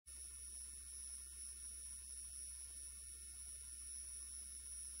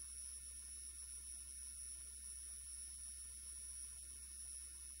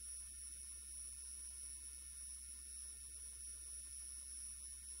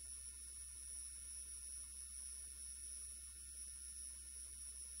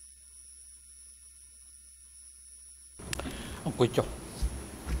អង្គុយចុះ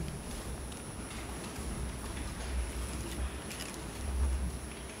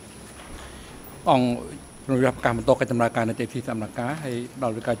អង្គរដ្ឋកម្មបន្តកិច្ចដំណើរការនៅទីទីសម្ដែងការហើយដ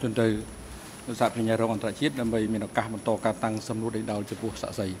ល់វិការជូនទៅសហប្រញ្ញារងអន្តរជាតិដើម្បីមានឱកាសបន្តការតាំងសំណួរដេញដោលចំពោះសា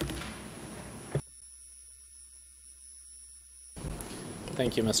ក្សី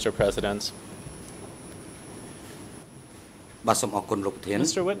Thank you, Mr. President.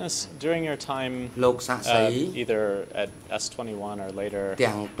 Mr. Witness, during your time either at S21 or later at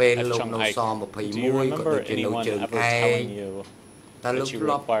Shanghai, do you remember anyone ever telling you that you were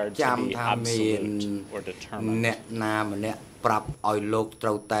required to be absolute or determined? ប្រាប់ឲ្យលោកត្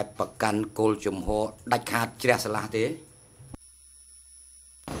រូវតែប្រកាន់គោលជំហរដាច់ខាតជ្រះស្រឡះទេ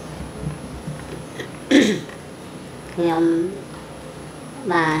ខ្ញុំ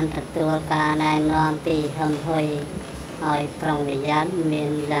បានទទួលការណែនាំពីហឹមហ៊ុយឲ្យប្រុងប្រយ័ត្នមាន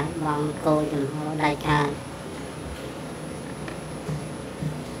លះបង់គោលជំហរដាច់ខាត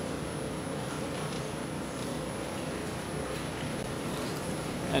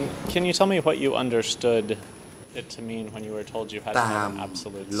And can you tell me what you understood it to mean when you were told you had to have an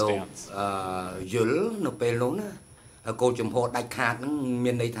absolute stance? យល់នៅពេលនោះណាគោលជំហរដាច់ខាតហ្នឹង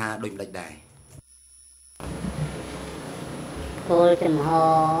មានន័យថាដូចម្ដេចដែរគោលជំហរ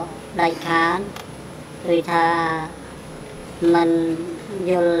ដាច់ខាតគឺថាមិន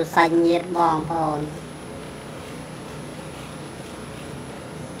យល់សាច់ញាតិបងប្អូន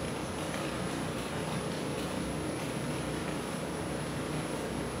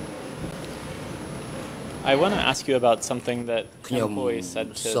I want to ask you about something that Khmer said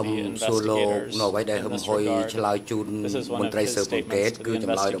to the investigators in this regard. This is one of his statements to the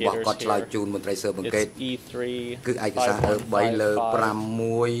investigators here. It's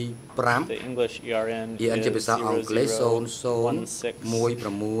E35555, the English ERN is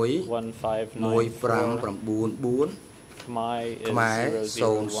 00161594, Khmer is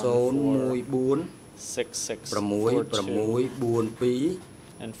 00146642.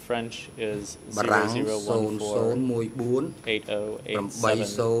 And French is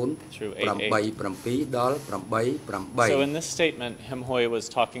 00148087 through 88. So in this statement, Him Hoi was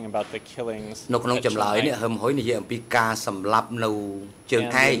talking about the killings at Shanghai. And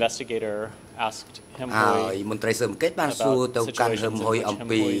the investigator asked Him Hoi about the situation in which Him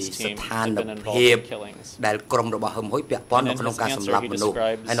Hoi's team had been involved in killings. And in his answer, he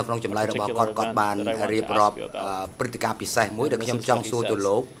describes a particular event that I want to ask you about.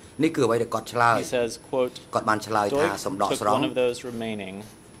 He says, quote, Doik took one of those remaining,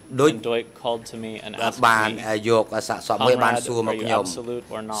 and Doik called to me and asked me, Comrade, are you absolute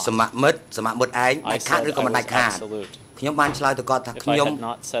or not? I said I was absolute. If I had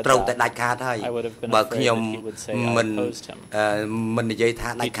not said that, I would have been afraid that he would say I opposed him. He told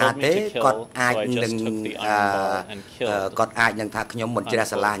me to kill, so I just took the iron bar and killed. So what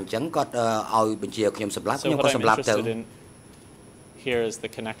I'm interested in here is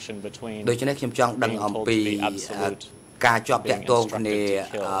the connection between being told to be absolute, being instructed to kill. Did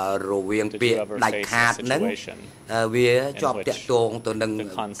you ever face a situation in which the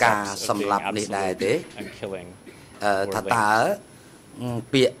concepts of being absolute and killing were linked?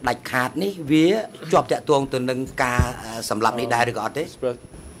 ពាក្យដាច់ខាតនេះវាជាប់តាក់ទងទៅនឹងការសម្លាប់នេះដែរឬក៏អត់ទេ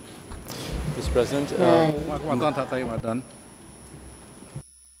Mr. President អត់ថាតែមកដល់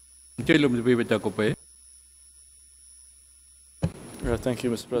អញ្ជើញលោកវិទ្យាកូពេ Thank you,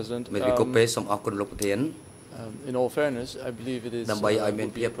 Mr. President. មេវិកូពេសូមអរគុណលោកប្រធាន In all fairness, I believe it is ដើម្បីឲ្យមាន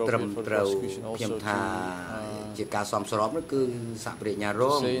ភាពត្រឹមត្រូវខ្ញុំថាជាការសមស្របនោះគឺសហប្រញ្ញារ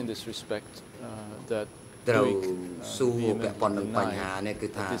ង say in this respect that ត្រូវសួរពាក់ព័ន្ធនឹងបញ្ហានេះគឺ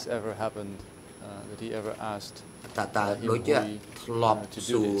ថា this ever happened that he ever asked តើដូចជាធ្លាប់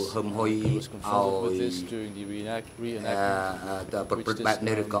សួរហឹមហ៊ុយឲ្យប្រព្រឹត្តបែប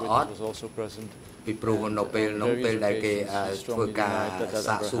នេះឬក៏អត់ពីព្រោះនៅពេលនោះពេលដែលគេធ្វើការ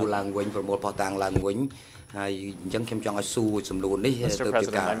សាកសួរឡើងវិញប្រមូលផុសតាំងឡើងវិញហើយអញ្ចឹងខ្ញុំចង់ឲ្យសួរសំណួរនេះទៅជា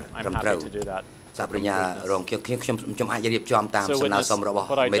ការត្រឹមត្រូវសហប្រញ្ញារងខ្ញុំអាចរៀបចំតាមសំណើសុំរបស់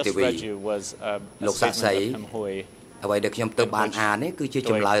មេធាវីលោកសាស្ត្រីអ្វីដែលខ្ញុំទៅបានអាននេះគឺជា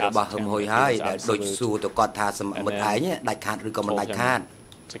ចម្លើយរបស់ហឹមហ៊ុយហើយដែលដូចសួរទៅគាត់ថាសម្បត្តិឯងដាច់ខាតឬក៏មិនដាច់ខាត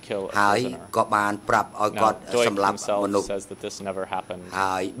ហើយក៏បានប្រាប់ឲ្យគាត់សម្លាប់មនុស្ស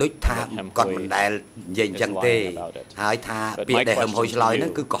ហើយដូចថាគាត់មិនដែលនិយាយអញ្ចឹងទេហើយថាពាក្យដែលហឹមហ៊ុយឆ្លើយហ្នឹ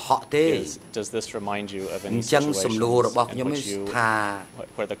ងគឺកុហកទេអញ្ចឹងសំណួររបស់ខ្ញុំនេះថា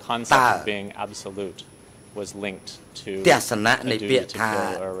តើ was linked to ទស្សនៈនៃពាក្យថា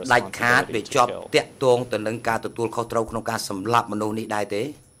ដាច់ខាតវាជាប់តាក់ទងទៅនឹងការទទួលខុសត្រូវក្នុងការសម្លាប់មនុស្សនេះដែរទេ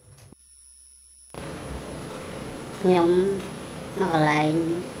ខ្ញុំកន្លែង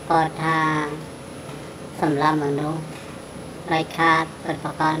គាត់ថាសម្លាប់មនុស្ស ไรขาดเป็นป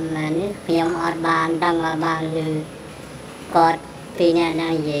ระกันนี้เพียงอดบานดังอดบานหรือกอดปีนี้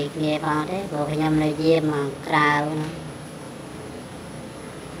นั่งเย่เงี้ยพอได้บอกพยายามเลยเยี่ยมมากราวนะ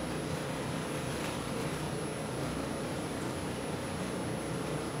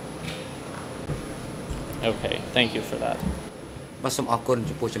Okay, thank you for that. បាទសូមអរគុណ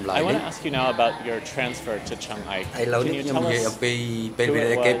ចំពោះចម្លើយ I នេះ want to ask you now about your transfer to Chiang Mai. ឥឡូវ Can នេះ you ខ្ញុំ tell និយាយ us អំពីពេលវេ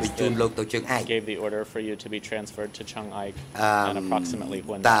លាគេបញ្ជូនលោកទៅជើងឯក gave the order for you to be transferred to Chiang Mai and approximately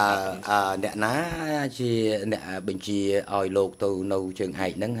when តើ that happened? អ្នកណាជាអ្នកបញ្ជាឲ្យលោកទៅនៅជើងឯ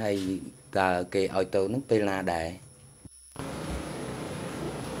កហ្នឹងហើយតើគេឲ្យទៅហ្នឹងពេលណាដែរ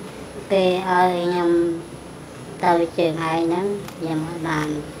គេឲ្យខ្ញុំទៅជើងឯកហ្នឹងខ្ញុំបាន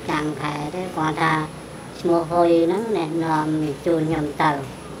ចាំខែទេគាត់ថាឈ្មោះហុយហ្នឹងអ្នកនាំជូនខ្ញុំទៅ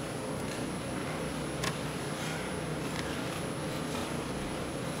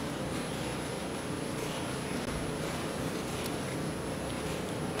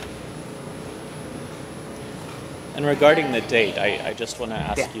And regarding the date, I just want to តា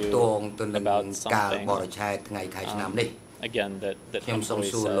ask ក់ you ទងទៅនឹង about កាល something បរិច្ឆេទថ្ងៃខែឆ្នាំនេះ again that ខ្ញុំសូម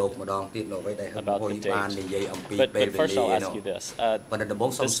Hemhoy សួរលោក said. ម្ដងទៀតលោកអ្វីដែល about ហុយ the បាន date. និយាយអំពី But ពេលវេ first លា I'll នោះ ask you this. ប៉ុន្តែដំបូង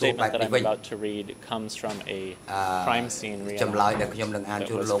សូម The សួរបែប statement that នេះ I'm វិញ about to read comes from a crime scene ចម្លើយដែល reenactment ខ្ញុំនឹងអាន that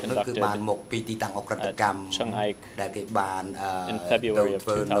ជូន was លោកនោះគឺ conducted បានមកពីទីតាំងអក្រិត at កម្ម Chiang Mai ដែលគេបាន in ទៅ February of ធ្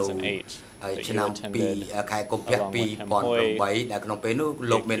វើនៅ 2008 that ឆ្នាំ you ពី attended ខែកុម្ភៈ along with Hemhoy, 2008ដែលក្នុងពេលនោះ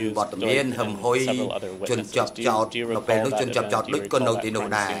លោកមាន accused វត្តមាន Doig ហឹមហ៊ុយ and several other ជន witnesses. ជាប់ចោត Do you នៅពេល recall នោះ that ជនជាប់ចោត event? Do ដូច you ក៏ recall នៅ that ទីនោះ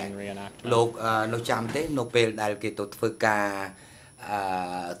crime ដែរ scene reenactment? លោកនៅចាំទេនៅពេលដែលគេទៅធ្វើការ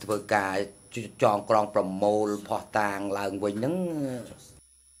ចងក្រងប្រមូលផោះតាងឡើងវិញហ្នឹង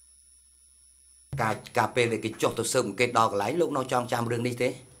ការពេលដែលគេចុះទៅស៊ើបអង្កេតដល់កន្លែងលោកនៅចងចាំរឿងនេះទេ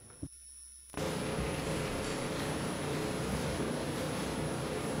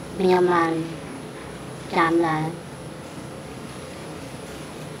ខ្ញុំបានចាំដែរ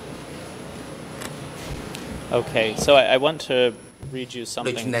Okay, so I want to read you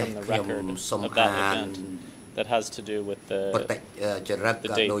something from the record of that event that has to do with ប the តិចរិត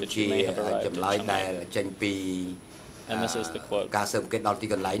ក៏ដូចជាចម្លើយដែលចេញពី and this is the quote. ការស៊ើបអង្កេតដល់ទី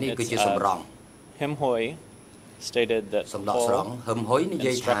កន្លែងនេះគឺជាសម្រង Hemhoy stated that សំដកស្រង់ Paul ហឹមហ៊ុយនិ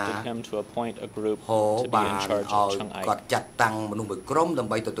យាយថា instructed him to appoint a group ហោ to be បា in ន charge ឲ្យ of Chiang គាត់ Mai. ចាត់តាំងមនុស្សមួយក្រុមដើ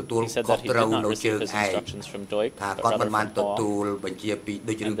ម្បីទៅទទួល He said ខុស that he ត្រូវ did not នៅជើ receive ង his ឯក instructions from Doig, ថា but គាត់មិន rather បាន from ទទួល Paul, បញ្ជាពី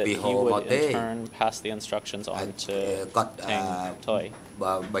ដូចឬ and that ពីហោ he មក would ទេ in turn pass the instructions on to គាត់ Tay Toy.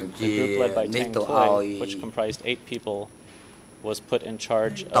 បញ្ជា The group led by នេះ Tay ទៅឲ្យ Toy, which comprised 8 people, was put in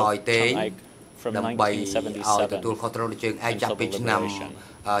charge តយ of ទេ Chiang Mai from ដើម្បីឲ្យទទួល 1977 ខុសត្រូវនៅជើងឯកចាប់ until ពី the ឆ្នាំ liberation.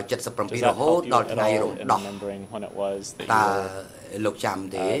 77 Does រ that ហូត help you ដល់ at ថ្ងៃរំ all in ដោះ remembering when it was that តើ you លោកចាំ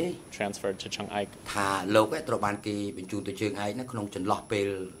ទេ were transferred to Chiang Mai? ថាលោកត្រូវបានគេបញ្ជូនទៅជើងឯកក្នុងចន្លោះពេល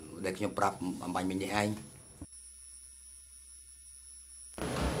ដែលខ្ញុំប្រាប់អំបញ្ញមិញនេះឯង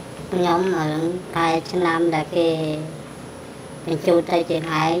ខ្ញុំតែឆ្នាំដែលគេបញ្ជូនទៅជើង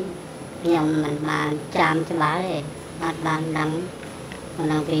ឯកខ្ញុំមិនបានចាំច្បាស់ទេអត់បានដឹងក្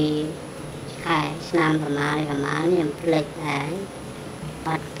នុងពីខែឆ្នាំប្រហែលខ្ញុំភ្លេចដែរ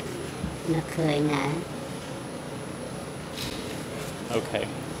អត់នឹកឃើញដែរ Okay.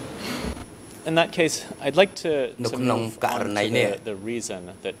 In that case, I'd like to move on to the reason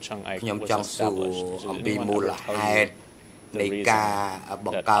that Chiang Mai ខ្ញុំ was ចង់សួរ established. អំ Did ពីមូ anyone ល ever tell ហេតុ you នៃ the ការ reason ប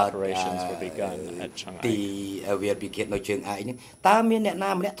ង្ that កើត operations were begun at Chiang ទី Mai? វាលពិឃាតនៅជើងឯកនេះតើមានអ្នក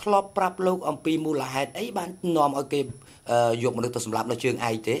ណាម្នាក់ធ្លាប់ប្រាប់លោកអំពីមូលហេតុអីបាននាំឲ្យគេយកមនុស្សទៅសម្លាប់នៅជើងឯ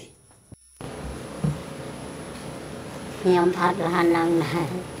កទេ ខ្ញុំអត់បានដឹងដែរ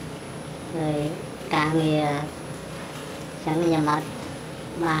ហើយការងារចឹងខ្ញុំអត់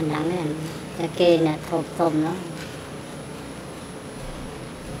បានដឹងទេតែគេអ្នកធំធំនោះ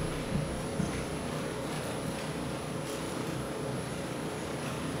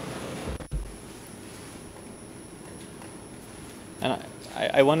And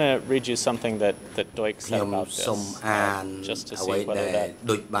I want to read you something that Doig ខ្ញុំ said about សូម this, អាន just to អ្វី see ដែល whether that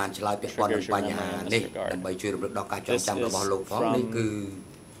ដូចបានឆ្លើយពាក់ព័ន្ធនឹង triggers your បញ្ហា memory in នេះ this regard. ដើម្បីជួយរំលឹកដល់ការចង This ចាំ is របស់លោកផង from នេះគឺ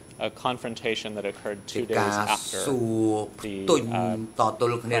a confrontation that occurred ជា 2 ការ days after សួរផ្ទុញតទ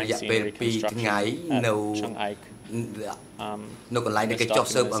ល់គ្នារយៈពេល 2 ថ្ងៃនៅ Chiang Mai. នៅកន្លែងដែលគេចុះ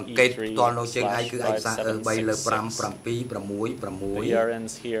ស៊ើបអង្កេតផ្ទាល់នៅជើងឯកគឺឯកសារ E3/776 The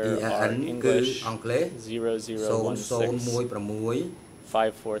ERNs here are ERN គឺ English អង់គ្លេស 0016 0016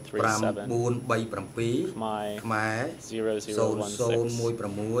 5437 5437 Khmer ខ្មែរ 0016 0016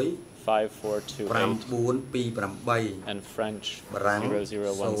 5428 5428 and French បារាំង 0016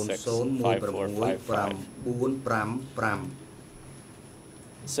 5455. 0016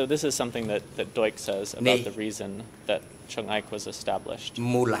 5455 So this is something that Doik says about the reason that Chung Aik was established.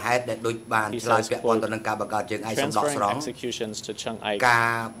 មូលហេតុដែលដូចបានឆ្លើយពាក់ព័ន្ធទៅនឹងការបង្កើតជើងឯកសម្ដកស្រង់ executions to Chung Aik កា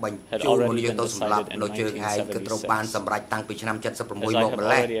របញ្ជូនមនុស្សទៅសម្លាប់នៅជើងឯកគឺត្រូវបានសម្រេចតាំងពីឆ្នាំ76មកម្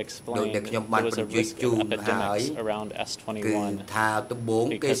ល៉េះដោយដែលខ្ញុំបានបញ្ជាក់ជូនហើយគឺថាដំបូង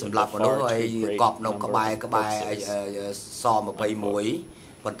គេសម្លាប់មនុស្សហើយកប់នៅក្បែរស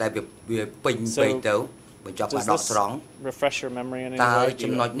21ប៉ុន្តែវាពេញពេកទៅបញ្ចប់ការដកស្រង់ refresh your memory in any តើ way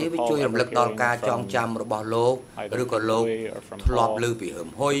ចំណុចនេះវាជួយរំលឹកដល់ការចងចាំរបស់លោកឬក៏លោកធ្លាប់ឮពីហើម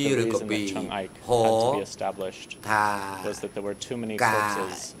ហ៊ុយឬក៏ពីហោថាការ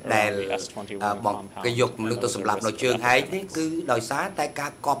ដែលបងគេយកមនុស្សទៅសម្លាប់នៅជើងឯកនេះគឺដោយសារតែកា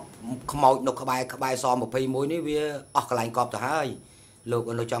រកប់ខ្មោចនៅក្បែរស21នេះវាអស់កន្លែងកប់ទៅហើយលោក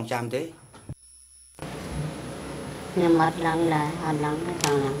នៅចងចាំទេខ្ញុំអត់ដឹងដែរអត់ដឹងទេច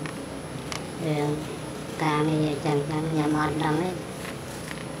ង់រឿងការងារចឹងខ្ញុំអត់ដឹងទេ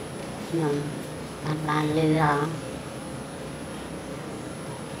ខ្ញុំអត់បានឮហ៎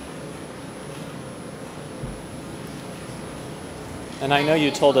And I know you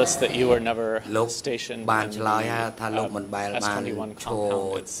told us that you were never stationed បានឆ្លើយថាលោកមិនបែរបានឈរ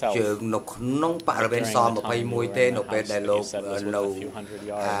ជើងនៅក្នុងបរិវេណស21ទេនៅពេលដែលលោកនៅ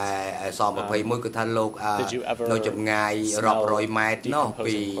ស21គឺថាលោកនៅចម្ងាយរាប់រយម៉ែត្រនោះ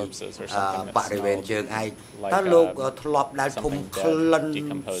ពីបរិវេណជើងឯកតើលោកធ្លាប់ដែលធំក្លិន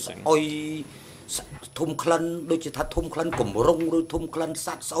អុយធំក្លិនដូចជាថាធំក្លិនគម្រងឬធំក្លិន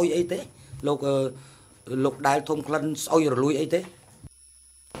សัตว์ស្អុយអីទេលោកដែលធំក្លិនស្អុយរលួយអីទេ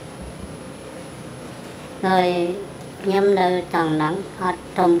ហើយខ្ញុំនៅទាំងហ្នឹងអត់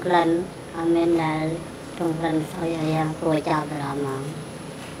ធំក្លិនអត់មានដែលធំក្លិនស្អុយអីយ៉ាងព្រោះចាប់អារម្មណ៍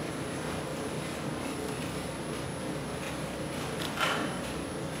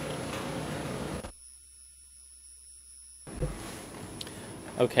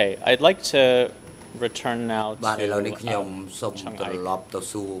Okay, I'd like to return now to បាទឥឡូវនេះខ្ញុំសូមត្រឡប់ទៅ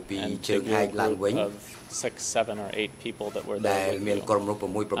សួរពីជើងឯកឡើងវិញ 6, 7 or 8 people that were there. ដែលមានក្រុម6 7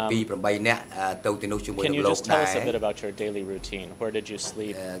 8នាក់ទៅទីនោះជាមួយនឹងលោកដែរ Can you just tell us a bit about your daily routine? Where did you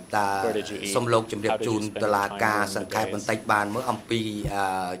sleep? Where did you eat? សូមលោកជម្រាបជូនតុលាការសង្ខេបបន្តិចបានមើលអំពី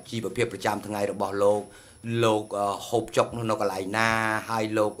ជីវភាពប្រចាំថ្ងៃរបស់លោកហូបចុកនៅកន្លែងណាហើយ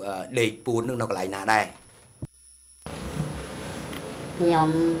លោកដេកពួននៅកន្លែងណាដែរខ្ញុំ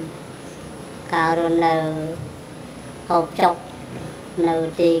កាលរស់នៅហូបចុកនៅ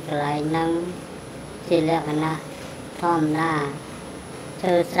ទីកន្លែងហ្នឹងជាលក្ខណៈធម្មតាធ្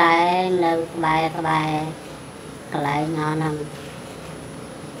វើស្រែនៅក្បែរកន្លែងហ្នឹង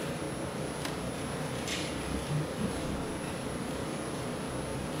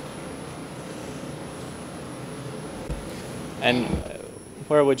And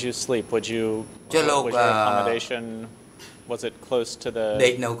where would you sleep? Was your accommodation was it close to the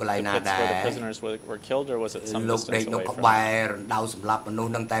pits where the prisoners were killed, or was it some distance away from there? រណ្ដៅសម្លាប់មនុស្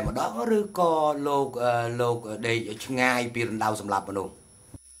សនឹងតែម្ដងឬក៏លោកដេកឆ្ងាយពីរណ្ដៅសម្លាប់មនុស្ស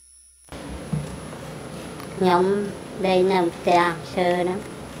ខ្ញុំដេកនៅផ្ទះឈើហ្នឹង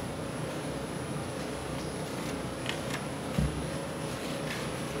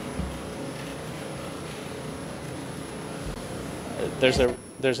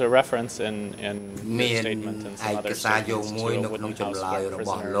There's a reference in your statement and some other statements to a wooden house where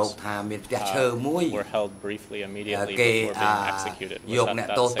prisoners were held briefly immediately before being executed. Was that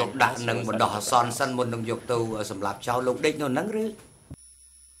same house, or was that a different house? មុននឹងយកទៅសម្លាប់ចោលលោកដេកនៅហ្នឹងឬ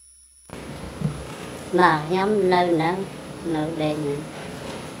បាទខ្ញុំនៅហ្នឹងនៅដេកហ្នឹង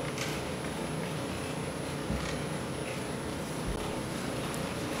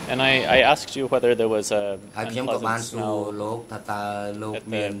And I asked you whether there was a unpleasant smell at the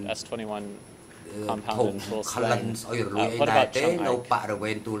S21 compound in Tuol Sleng. What about Chung Aik?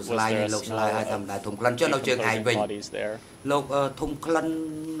 Was there a smell of decomposing bodies there? លោកធំក្លិន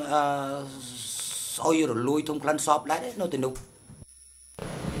ស្អុយរលួយធំក្លិនសពដែរនៅទីនោះ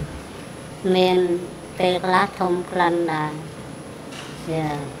មានពេលខ្លះធំក្លិនដែរ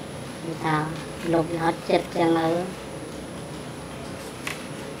ថាលោកអត់ចិត្តចឹងទៅ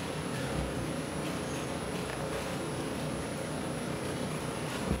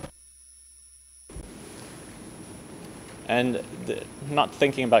And not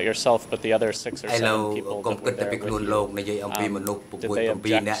thinking about yourself, but the other 6 or 7 people that were there with you, did they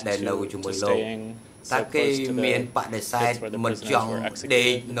object to staying so close to the pits where the prisoners were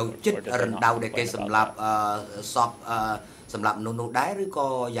executed, or did they not complain about that? សម្រាប់នោះដែរឬក៏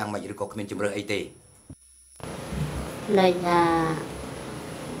យ៉ាងម៉េចឬក៏គ្មានជំរឿអីទេដូចថា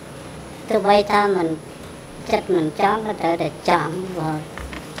ទោះបីថាមិនចិត្តមិនចង់ក៏ត្រូវតែចង់បើ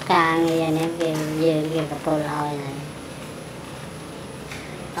ការងារនេះគេយើងគេកពុលឲ្យហើយ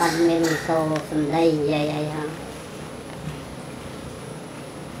អត់មានសូរសំដីនិយាយអីហ៎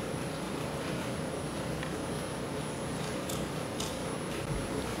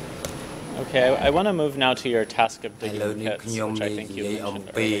Okay, I want to move now to your task of digging pits, which I think you mentioned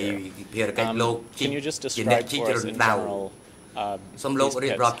earlier. Can you just describe for us in general these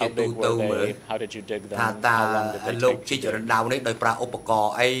pits? How big were they? How did you dig them? How long did they take to dig? ដោយប្រើឧបករ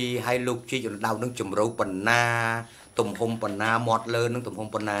ណ៍អីហើយលោកជីករណ្ដៅនឹងជំរៅប៉ុណ្ណាទំហំប៉ុណ្ណាមាត់លើនឹងទំហំ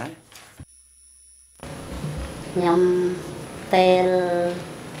ប៉ុណ្ណាខ្ញុំពេល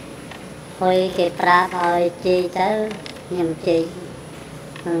ហុយគេប្រាប់ឲ្យជីកទៅខ្ញុំជីក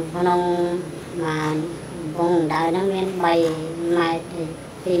ក្នុងបានបងដៅហ្នឹងមាន3ម៉ែត្រ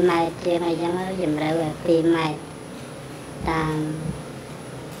2ម៉ែត្រជាងអីចឹងជំរៅ2ម៉ែត្រតាម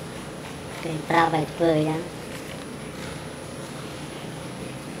គេប្រាប់ឲ្យធ្វើអញ្ចឹង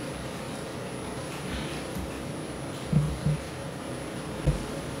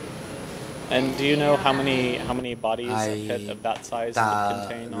And do you know how many bodies a pit of that size could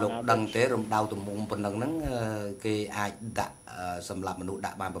contain on លោក average? ដឹងទេរំដៅទំហំប៉ុណ្ណឹងហ្នឹងគេអាចដាក់សម្រាប់មនុស្ស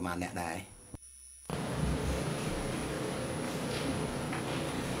ដាក់បានប្រមាណអ្នកដែរ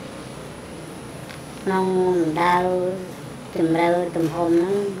ក្នុងដៅជំរៅទំហំហ្នឹ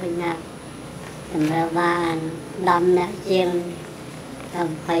ងវិញណាជំរៅបាន10អ្នកជាង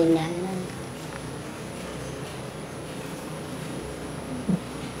20អ្នកហ្នឹង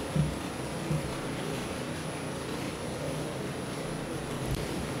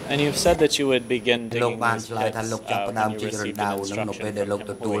And you've said that you would begin digging these pits when you received an instruction from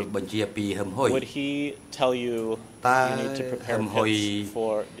Khmer. Would he tell you you need to prepare pits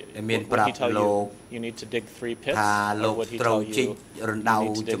for? Would he tell you you need to dig 3 pits, or would he tell you you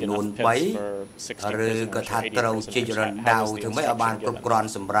need to dig enough pits for 60 prisoners or 80 prisoners? How was the instruction?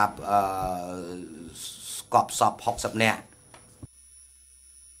 សម្រាប់ស្កប់សព60នាក់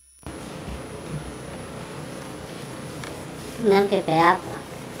នឹងគេប្រាប់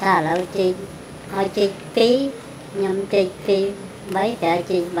ថាឥឡូវជីកឲ្យជីក2ខ្ញុំជីក2 3តែ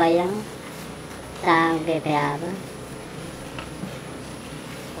ជីក3ហ្នឹងតាមគេប្រាប់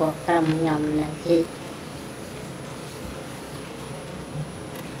ពួកក្រុមខ្ញុំនឹងជីក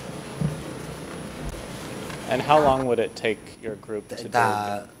And how long would it take your group to dig 2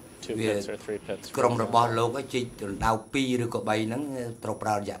 pits or 3 pits? ក្រុមរបស់លោកឲ្យជីករណ្ដៅ2ឬក៏3ហ្នឹងត្រូវប្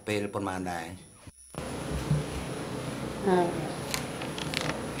រើរយៈពេលប៉ុន្មានដែរ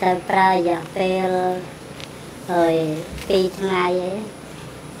ទៅប្រើរយៈពេលហើយ2ថ្ងៃឯង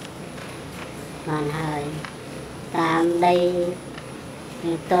បានហើយតាមដី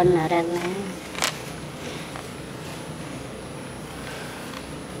ទុនរឹងណា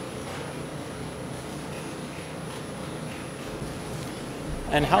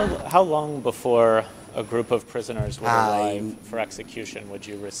And how long before a group of prisoners would arrive for execution would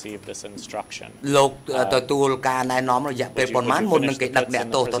you receive this instruction? លោកទទួលការណែនាំរយៈពេលប៉ុន្មានមុននឹងគេដឹកអ្នក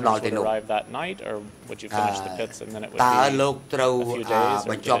ទោសទៅដល់ទីនោះ arrive that night or would you finish the pits and then it would be តើលោកត្រូវ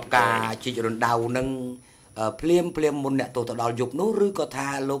បញ្ចប់ការជីករណ្ដៅនឹងភ្លាមមុនអ្នកទោសទៅដល់យប់នោះឬក៏ថា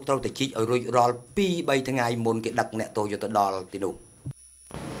លោកត្រូវតែជីកឲ្យរួចរាល់ 2-3 ថ្ងៃមុនគេដឹកអ្នកទោសយកទៅដល់ទីនោះ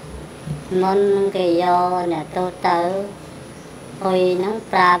មុនគេយកអ្នកទោសទៅហុយហ្នឹង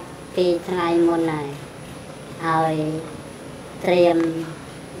ប្រាប់2ថ្ងៃមុនហើយហើយត្រៀម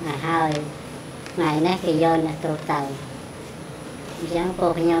ហើយថ្ងៃនេះគេយកអ្នកទោសទៅអញ្ចឹងពួ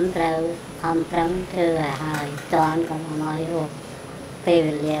កខ្ញុំត្រូវខំប្រឹងធ្វើឲ្យហើយតន់កុំឲ្យរកពេល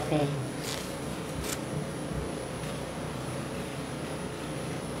វេលាទេ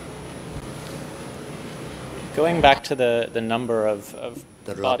Going back to the number of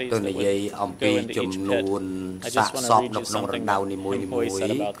bodies that would go into each pit, I just want to read you something that Khmer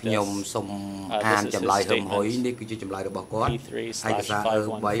said about this. This is his statement.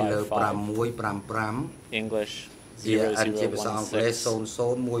 P3/5155 English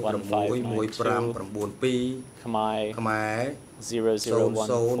 0016-152 Khmer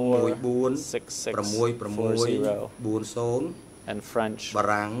 0014-6640 and French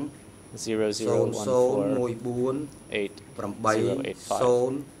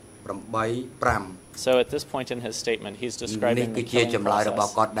 0014-88085. So at this point in his statement, he's describing the killing process,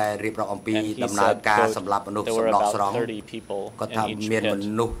 and he said, quote, there were about 30 people in each pit. After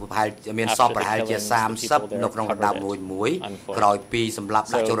the killing, the people there covered it, unquote.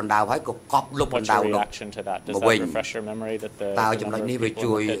 So what's your reaction to that? Does that refresh your memory that the number of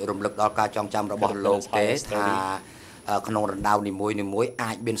people in the pit could have been as high as 30? ក្នុងរណ្ដៅនីមួយ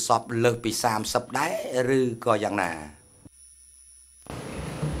អាចមានសពលើសពី30ដែរឬក៏យ៉ាងណា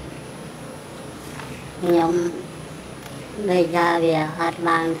ខ្ញុំនិយាយវាអត់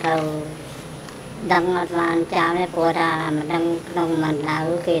បានទៅ đăng ở van cha với cô ra mà đăng trong mình nào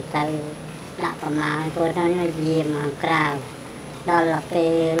cái từ đãประมาณ cô nó gì mà cào đó là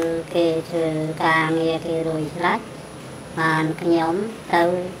cái sự càng nghe cái rồi lách mà cái nhóm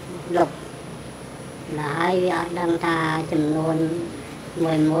từ lục là ai đăng ta chừng luôn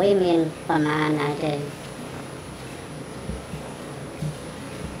មួយមួយមានប្រមាណដែរទេ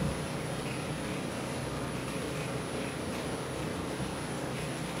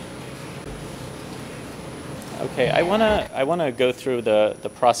Okay, I wanna go through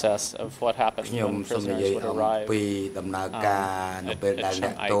the process of what happens when prisoners would arrive at Chiang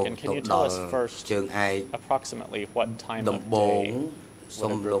Ai. And can you tell us first approximately what time of day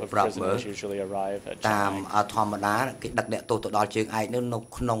would a group of prisoners usually arrive at Chiang Ai? ធម្មតាគេដឹកអ្នកទោសទៅដល់ជើងឯកនៅ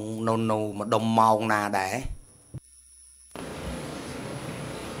ក្នុងម្ដុំម៉ោងណាដែរ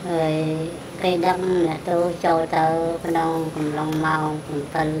ហើយគេដឹកអ្នកទោសចូលទៅក្នុងកំឡុងម៉ោង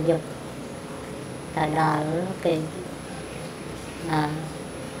 7 យប់ទៅដល់គេ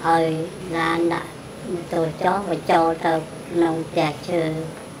ហើយឡានដាក់អ្នកទោសចុះបញ្ចូលទៅក្នុងផ្ទះឈើ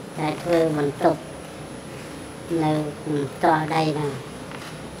តែធ្វើបន្ទប់នៅផ្ទាល់ដីណា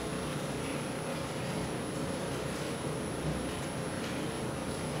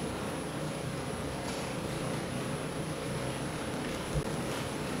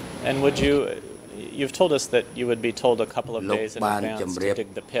And you've told us that you would be told a couple of days in advance to dig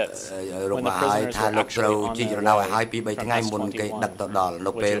the pits. When the prisoners were actually on their way from S21,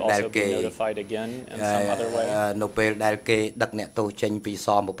 would you also be notified again in some other way? នៅពេលដែលគេដឹកអ្នកទោសចេញពីស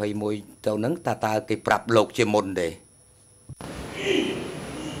21ទៅនឹងតើគេប្រាប់លោកជាមុនទេ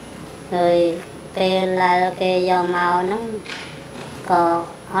ហើយពេលដែលគេយកមកហ្នឹងក៏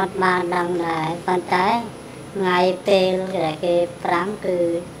អត់បានដឹងដែរប៉ុន្តែថ្ងៃពេលដែលគេប្រាំងគឺ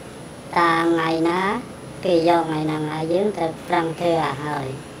តាថ្ងៃណាគេយកថ្ងៃណាថ្ងៃយើងទៅប្រាំងធ្វើឲ្យហើយ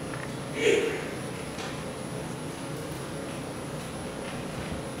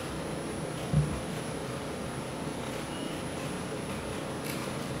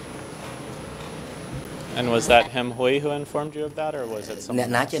And was that Him Hui who informed you of that, or was it someone else? អ្នក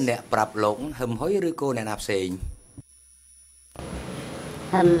ណាជាអ្នកប្រាប់លោកហឹមហ៊ុយឬក៏អ្នកណាផ្សេង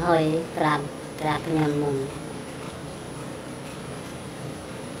ហឹមហ៊ុយប្រាប់ខ្ញុំមុន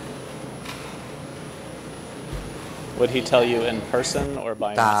Would he tell you in person or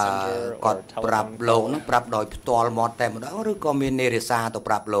by messenger or telephone? ប្រាប់លោកនឹងប្រាប់ដោយផ្ទាល់មាត់តែម្ដងឬក៏មាននារីសាទៅ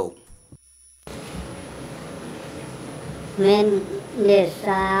ប្រាប់លោក មាននារី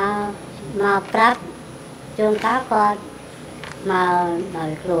សាមកប្រាប់ជួនកាលគាត់មកដោ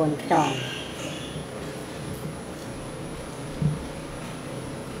យខ្លួនផ្ទាល់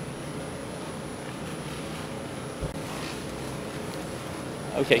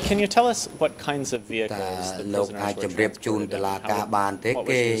Okay, can you tell us what kinds of vehicles the prisoners were transported in? What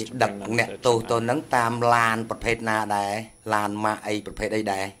was used to bring them to Chiang Ai? តាមឡានប្រភេទណាដែរឡានម៉ាកអីប្រភេទអី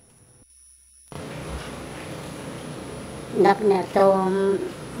ដែរ ដឹកអ្នកទោស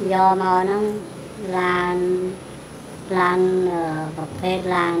យកមកហ្នឹងឡានប្រភេទ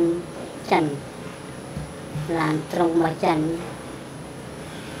ឡានចិនឡានត្រង់មកចិន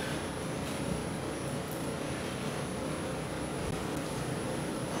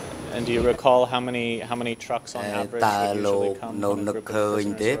And do you recall how many trucks on average would usually come when a group of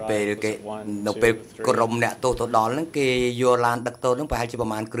prisoners arrived? Was it 1, 2, 3? ក្រុមអ្នកទោសទៅដល់ហ្នឹងគេយកឡានដឹកទោសហ្នឹងប្រហែលជាប្រ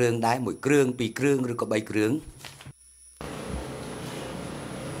ហែលគ្រឿងដែរមួយគ្រឿងពីរគ្រឿងឬក៏3គ្រឿង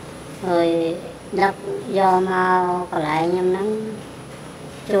ហើយដឹកយកមកកន្លែងខ្ញុំហ្នឹង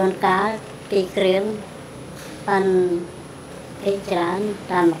ជួនកាលពីរគ្រឿងប៉ុន្តែគេច្រើន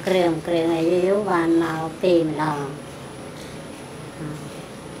តាមគ្រឿងឲ្យយូរបានមកពីរម្ដង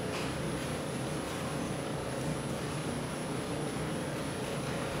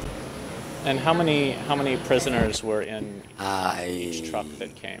And how many prisoners were in each truck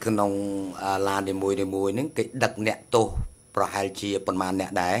that came? ក្នុងឡាននីមួយៗហ្នឹងគេដឹកអ្នកទោសប្រហែលជាប៉ុន្មានអ្ន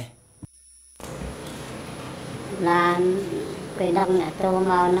កដែរ ឡានគេដឹកអ្នកទោស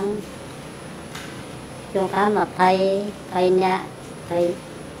មកហ្នឹងជួនកាល20អ្នក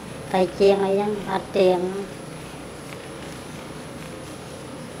20ជាងអីហ្នឹងអត់ទៀង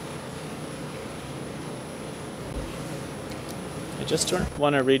I just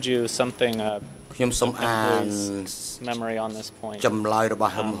want to read you something ខ្ញុំសូមអាន memory on this point. ចម្លើយរប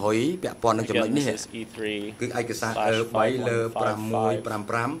ស់ហឹមហ៊ុយពាក់ព័ន្ធនឹងចំណុចនេះ គឺឯកសារ 3 លើ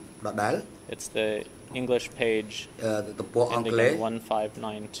 655 ដដែល It's the English page ទំព័រអង់គ្លេស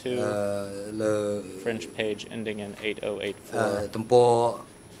 1592 លើ French page ending in 8084ទំ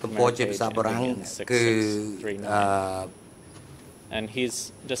ព័រជាភាសាបារាំងគឺ and he's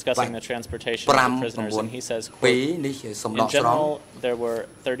discussing the transportation of the prisoners, and he says, quote, in general, there were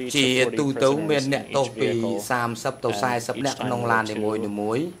 30 to 40 prisoners in each vehicle, and each time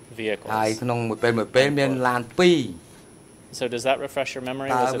there were 2 vehicles. So does that refresh your memory?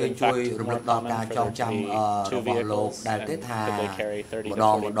 Was it in fact more common for there to be 2 vehicles, and could they carry 30 to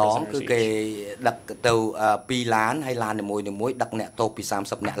 40 prisoners each? ដឹកទៅ2ឡានហើយឡាននីមួយៗដឹកអ្នកទោសពី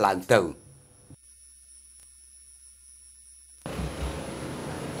30នាក់ឡើងទៅ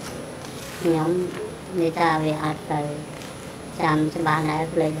ខ្ញុំនិយាយថាវាអត់ទៅចាំច្បាស់ដែរ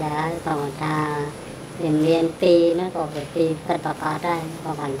ភ្លេចដែរគាត់ថាវាមាន2ហ្នឹងក៏វា2ពិតប្រកបដែរ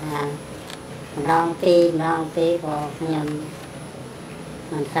គាត់ថាម្ដងពីរក៏ខ្ញុំ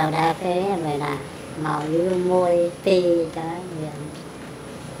មិនសូវដែរទេពេលណាមកយូរមួយពីរទៅ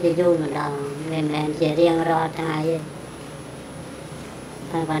វាយូរម្ដងមិនមែនជារៀងរាល់ថ្ងៃ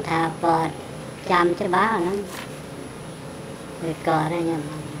ទេគាត់ថាគាត់ចាំច្បាស់ហ្នឹងវាក៏ខ្ញុំ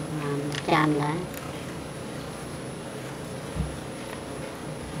ចាំដែរ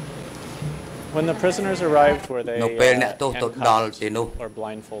When the prisoners arrived, were they នៅពេលអ្នកទោសទៅដល់ទីនោះ or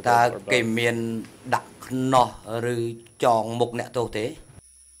blindfolded តើ or គេ both? មានដាក់ខ្នោះឬចងមុខអ្នកទោសទេ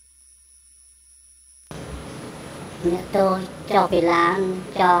អ្នកទោសចុះពីឡាន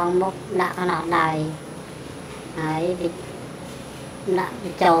ចងមុខដាក់ខ្នោះដៃហើយដាក់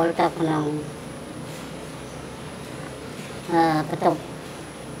ចូលទៅក្នុងបន្ទប់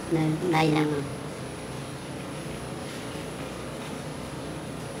នៅដៃហ្នឹង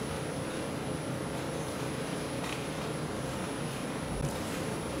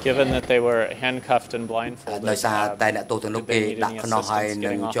Given that they were handcuffed and blindfolded, ដោយសារតែអ្នកទោសទាំងនោះគេដាក់ខ្នោះហើយ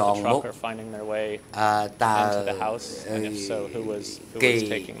នឹងចងមុខ finding their way តើ into the house, and if so, who was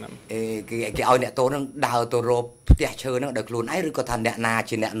taking them? គេឲ្យអ្នកទោសនឹងដើរទៅរកផ្ទះឈើហ្នឹងដោយខ្លួនឯងឬក៏ថាអ្នកណា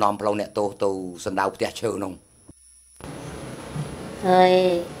ជាអ្នកនាំផ្លូវអ្នកទោសទៅសណ្ដៅផ្ទះឈើហ្នឹងហើយ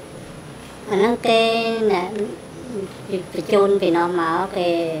អាហ្នឹងគេអ្នកបញ្ជូនពីនាំមកគេ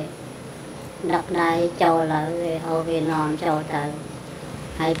ដាក់ដៃចូលហើយគេហៅគេនាំចូលទៅ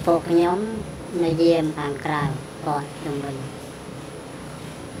ហើយពួកខ្ញុំនៅយាមខាងក្រៅគាត់ជំរុញ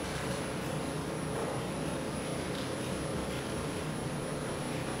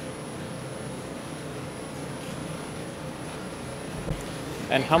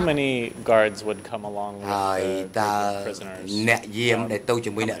And how many guards would come along with the prisoners? អ្នកយាមដែលទៅ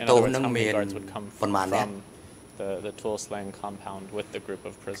ជាមួយអ្នកទោសហ្នឹងមានប៉ុន្មានអ្នក the tool slang compound with the group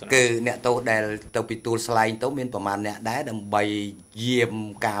of prisoners. គឺអ្នកទោសដែលទៅពីទួលស្លែងទៅមានប្រមាណអ្នកដែរដើម្បីយាម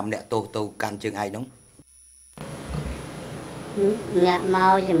កាមអ្នកទោសទៅកាន់ជើងឯងហ្នឹងអ្នកម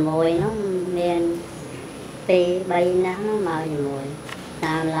កជាមួយហ្នឹងមាន2 3នាក់ហ្នឹងមកជាមួយ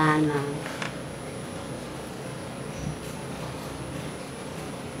តាមឡានមក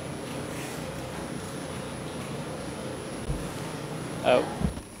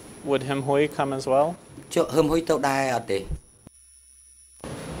Would Him Hui come as well? ចុះហឹមហ៊ុយទៅដែរអត់ទេ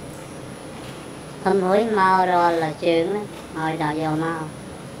ហឹមហ៊ុយមករលជើងណាឲ្យដល់យកមក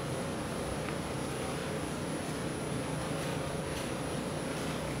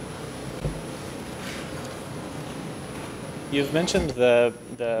You've mentioned the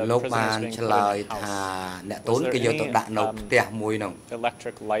លោកបាន prisoners ឆ្លើយ being ថា put in the អ្នក house. ទោសគេយកទៅ Was ដាក់នៅ there ផ្ទះមួយហ្នឹង any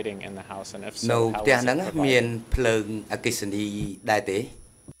electric lighting in the house, and if នៅ so, how ផ្ទះ was ហ្នឹង it មាន provided? ភ្លើងអគ្គិសនីដែរទេ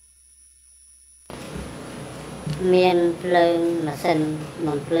មានភ្លើងម៉ាស៊ីន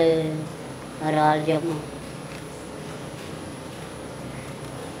បំភ្លឺរាល់យប់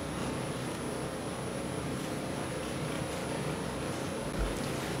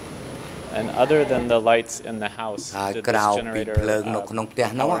And other than the lights in the house, did ក្រៅ this ពី generator ភ្លើងនៅក្នុងផ្ទះ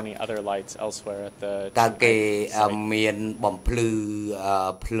ហ្នឹង power any other lights elsewhere at the តើគេ site? មានបំភ្លឺ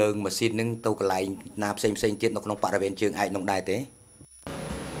ភ្លើងម៉ាស៊ីនហ្នឹងទៅកន្លែងណាផ្សេងទៀតនៅក្នុងបរិវេណជើងឯកនោះដែរទេ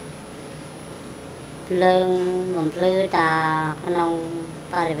ភ្លើងបំភ្លឺតាក្នុង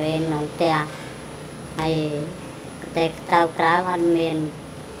បរិវេណក្នុងផ្ទះហើយតែទៅក្រៅអត់មាន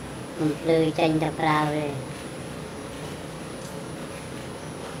បំភ្លឺចេញទៅក្រៅទេ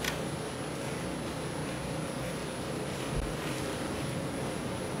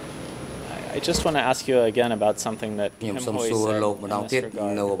I just want to ask you again about something that ខ្ញុំ Him សូម Hui សួរ said លោកម្ដង in ទៀត this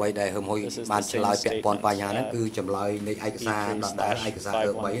regard. នៅអ្វីដែលហឹមហ៊ុយ This is បាន the ឆ្លើយ same ពាក់ព័ន្ធបញ្ហាហ្នឹង statement, គឺចម្លើយនៃឯកសារដដែលឯកសារ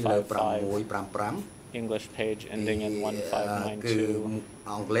លើ3លើ6155 English page ending in គឺ 1592,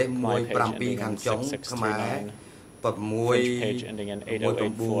 អង់គ្លេស Khmer page 172 ខាងចុង ending in ខ្មែរ 6639, French page ending in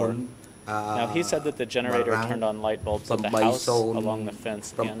 8084. Now he said that the generator turned on light bulbs at the house, along the fence,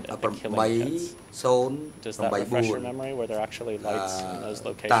 and at the killing pits. Does that refresh your memory? Were there actually lights in those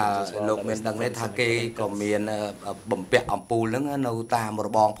locations as well? លោកមានដឹងទេថាគេក៏មានបំពាក់អំពូលហ្នឹងនៅតាមរ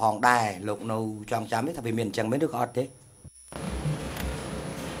បងផងដែរលោកនៅចង់ចាំទេថាវាមានអញ្ចឹងមែនឬក៏អត់ទេ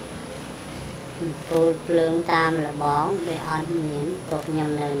tôi lương tam là bón để ăn miếng cột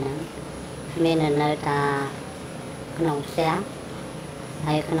nhầm nơi nữa nên là nơi ta nông xé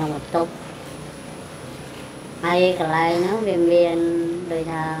hay nông một tốt hay cái này nó về miền rồi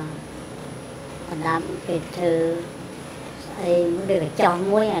là làm cái thư ấy được cho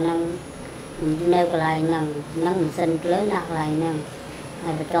muối à nó nơi cái này nó sinh lớn nặng lại nè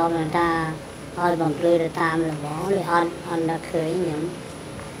hay phải cho người ta ăn bằng lưỡi để tam là bỏ để ăn đã khởi những.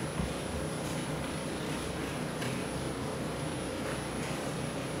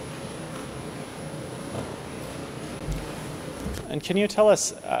 And can you tell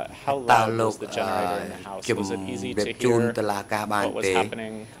us how loud was the generator in the house? Was it easy to hear what was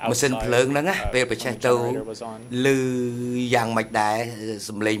happening outside when the generator was on? លឺយ៉ាងម៉េចដែរ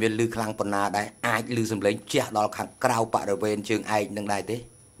សំឡេងវាលឺខ្លាំងប៉ុណ្ណាដែរអាចលឺសំឡេងជះដល់ខាងក្រៅបរិវេណជើងឯកនឹងដែរទេ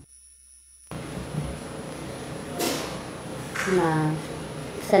mà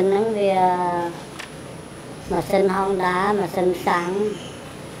sinh nó về mà sinh hông đá mà sinh sáng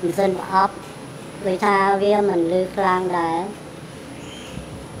mình sinh ốc vì tha về mình lư khlang đá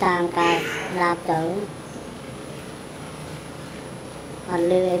tam ca lạp tử anh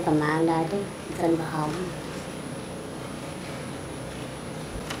lư ấy cầm ăn đá chứ sinh hông.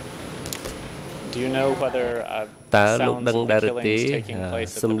 Do you know whether តើលោកដឹងដែរទេ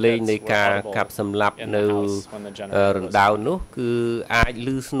សំឡេងនៃការកាប់សម្លាប់នៅរណ្ដៅនោះគឺអាច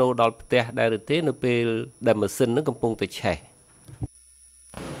ឮស្នូរដល់ផ្ទះដែរទេនៅពេលដែលម៉ាស៊ីននឹងកំពុងតែឆេះ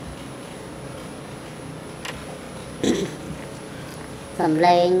សំ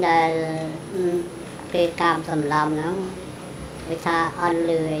ឡេងដែលពេលកាប់សម្លាប់ហ្នឹងវាថាអត់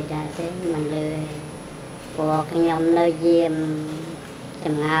លឺអីដែរទេមិនលឺព្រោះខ្ញុំនៅយាមច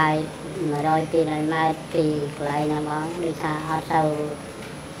ម្ងាយ 100 200 ម៉ែត្រពីកន្លែងណាបងដូចថាអត់ទៅ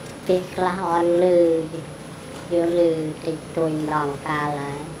ពីខ្លះអត់លឺយកលឺតិចតួចម្ដងកាល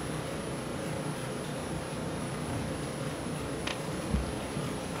ហើយ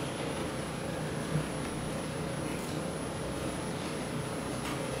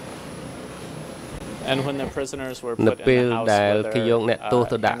And when the prisoners were នៅ put in ពេល the house ដែល were គេយកអ្នកទោស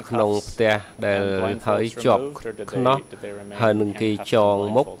ទៅ there ដាក់ក្នុងផ្ទះដែល handcuffs ហើយ and ជាប់ blindfolds removed, or ខ្នោះ did they remain ហើយនឹងគេ handcuffed ចង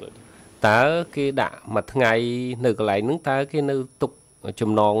and មុខ blindfolded? តើគេដាក់មួយថ្ងៃនៅកន្លែងហ្នឹងតើគេនៅទុក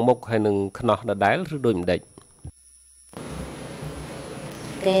ចំណងមុខហើយនឹងខ្នោះដដែលឬដូចម្ដេច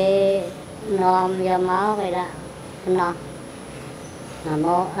គេនាំយកមកគេដាក់ខ្នោះម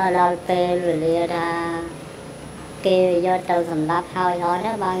កដល់ពេលវេលាថាគេយកទៅសម្លាប់ហើយអ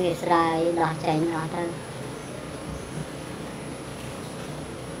ត់បានគេស្រាយដោះចេញអត់ទៅ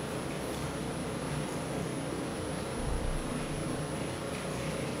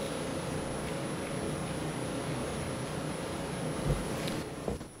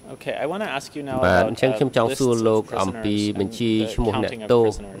Okay, I want to ask you now បាទ about អញ្ចឹងខ្ញុំចង់សួរលោកអំពីបញ្ជីឈ្មោះអ្នកទោ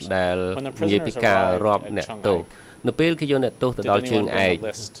សដែលនិយាយពីការរាប់អ្នកទោសនៅពេលគេយកអ្នកទោសទៅដល់ជើងឯក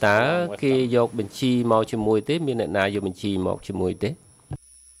តើគេយកបញ្ជីមកជាមួយទេមានអ្នកណាយកបញ្ជីមកជាមួយទេ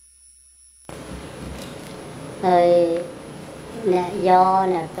ហើយអ្នកយក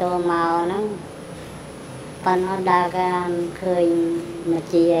អ្នកទោសមកហ្នឹងប៉ុន្តែដល់ការឃើញបញ្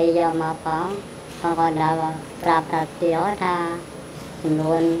ជីអីយកមកផងគាត់ដល់ប្រាប់ថាទៀតថាចំ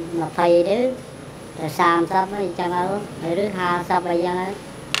នួន20ឬ30អីចឹងទៅឬ50អីចឹង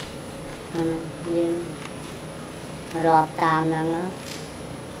យើងរាប់តាមហ្នឹង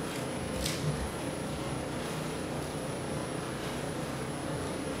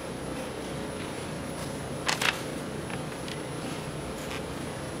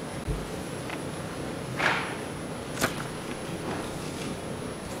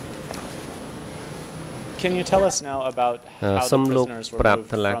Can you tell us now about how សំ the លោក prisoners ប្រាប់ were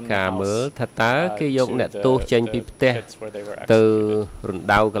តុ moved លា from the ការមើល house ថាតើគេយក to អ្នកទោសចេញពីផ្ទះ pits where they were ទៅ executed? រណ្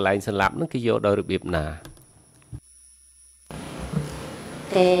ដៅកន្លែងសម្លាប់ហ្នឹងគេយកដោយរបៀបណា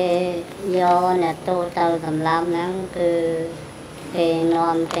គេយកអ្នកទោសទៅសម្លាប់ហ្នឹងគឺគេ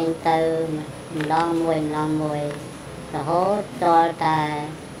នាំចេញទៅម្ដងមួយរហូតដល់តែ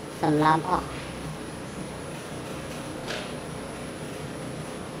សម្លាប់អស់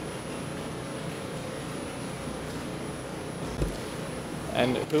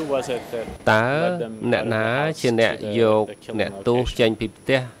And who was it that តើ led them អ្នក out of ណា the house ជាអ្នក to the យក killing អ្នកទោស location? ចេញពីផ្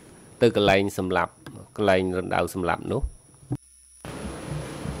ទះទៅកន្លែងសម្លាប់កន្លែងរណ្ដៅសម្លាប់នោះ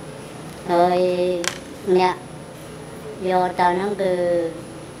ហើយអ្នកយកទៅហ្នឹងគឺ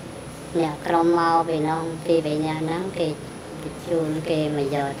អ្នកក្រុមមកពីនោះពីអ្នកហ្នឹងគេជួលគេមក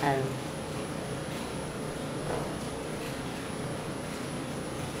យកទៅ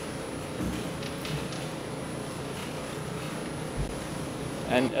And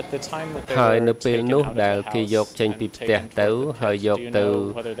And at the time that they ហើយ were នៅពេល taken នោះ out of ដែល the គេ house យកចេញ and ពីផ្ទះ taken ទៅ toward the ហើយ pit, យក do you ទៅ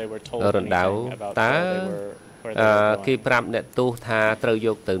know whether they were told រណ្ដៅ anything about តើ where they were គេ going? ប្រាប់អ្នកទោសថាត្រូវយ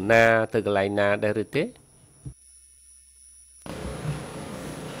កទៅណាទៅកន្លែងណាដែរឬទេ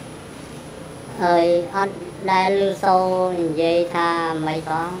ហើយអត់ដែលលឺសូរនិយាយថាមិន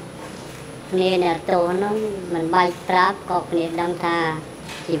បងគ្នាអ្នកទោសនោះមិនបាច់ប្រាប់ក៏គ្នាដឹងថា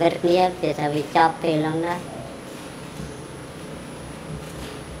ជីវិតគ្នាវាថាវាចប់ពេលហ្នឹងដែរ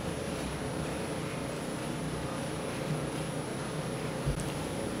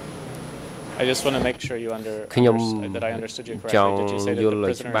I just want to make sure you that I understood you ចង់ correctly. Did you say that យ the ល់ឲ្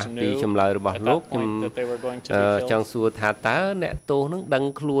យច្បាស់ prisoners ពី knew ចម្លើយរបស់ at លោក that ខ្ញុំ point that they were going to be ចង់ killed? សួរថាតើអ្នកទោសនឹងដឹង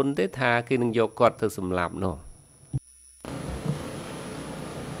ខ្លួនទេថាគេនឹងយកគាត់ទៅសម្លាប់នោះ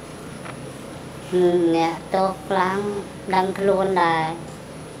អ្នកទោសខ្លាំងដឹងខ្លួនដែរ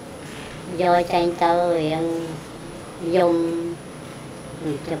យកចេញទៅរៀងយំ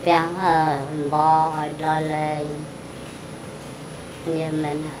ទៅពាំងអំបឲ្យដល់លេងនេះ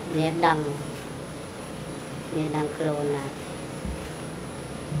មិននេះដឹងខ្លួនណា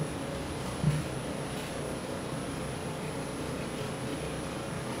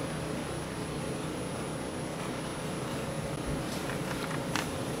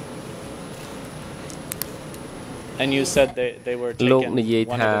And you said they were លោក taken និយាយ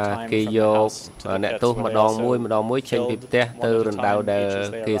one ថា at a time គេ from យ the ក house to the អ្នក pits ទោស where ម្ they ដង also មួយចេញពី killed ផ្ទះ one ទៅ at a រណ្ដៅ time ដែល each as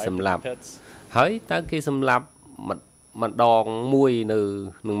they គេ arrived សម្លាប់ at the pits? ហើយតើគេសម្លាប់ម្ដងមួយនៅ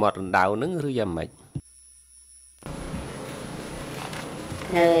នឹងមាត់រណ្ដៅហ្នឹងឬយ៉ាងម៉េច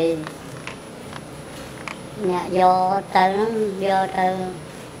ហើយអ្នកយកទៅយកទៅ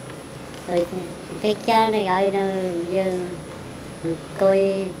ដូចតិចចាស់នេះឲ្យនៅយើងអង្គុយ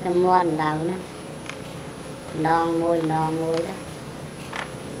ទៅមាត់ដៅណាដងមួយដែរ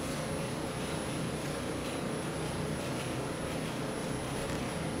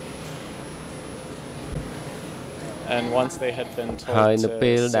And once they had been ហើយ told នៅ to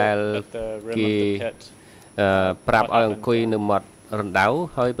ពេល sit ដែល at the rim គេ of the pit, ប្រាប់ឲ្យអង្គុយនៅមាត់រណ្ដៅ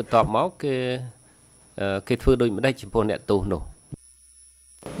ហើយបន្ទាប់មកគេធ្វើដូចម្ដេចចំពោះអ្នកទោសនោះ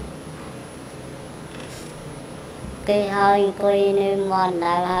គេឲ្យអង្គុយនៅមាត់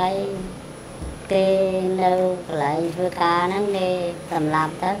ដៅហើយគេនៅកន្លែងធ្វើការហ្នឹងគេសម្លា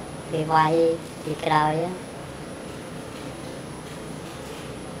ប់ទៅគេវាយពីក្រោយ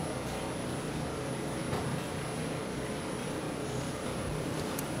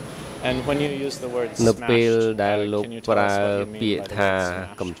And when you use the word នៅពេល smashed, ដែលលោក can you ប្រើ tell us what you ពា mean ក្យ by the ថា word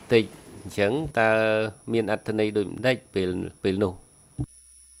smashed? កំទេចអញ្ចឹងតើមានអត្ថន័យដូចម្ដេចពេលនោះ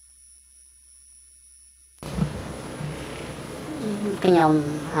ខ្ញុំ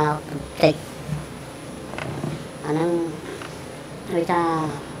ហៅតិចអាហ្នឹងដូចថា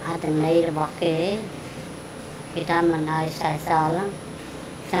អត្ថន័យរបស់គេគេថាមិនឲ្យខ្សែសល់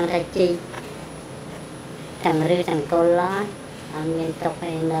ទាំងតែជីកទាំងឬទាំងគល់ហើយអត់មានទុក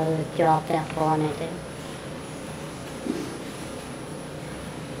ឯនៅជាប់ពាក់ព័ន្ធនេះទេ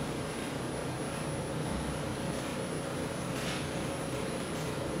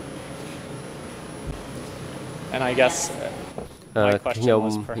And I guess my ខ្ញុំ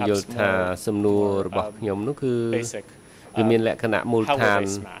question was យល់ perhaps ថា more សំណួររបស់ខ្ញុំនោះគឺ basic. វាមានលក្ខណៈមូល How ដ្ឋា were ន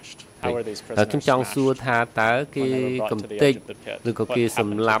they smashed? How were these ខ្ញុំ prisoners ចង់សួរ smashed? ថាតើគេ when they were brought កំ to the ទេច edge of the pit? ឬក៏ What គេ happened ស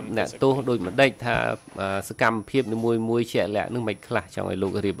ម្ to លាប់ them អ្នក physically? ទោសដូចម្ដេចថាសកម្មភាពនីមួយៗជាក់លាក់នឹងមិនខ្លះចង់ឲ្យលោ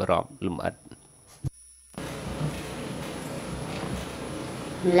ករៀបរាប់លម្អិត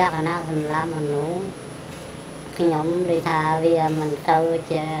លក្ខណៈសម្រាប់មនុស្សខ្ញុំនិយាយថាវាមិនទៅ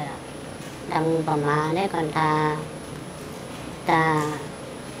ជាដឹងប្រមាណទេគាត់ថា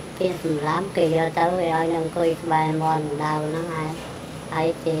គេសម្រាប់គេយកទៅឲ្យនឹងអង្គុយក្បែរមាត់ដៅហ្នឹងហើយ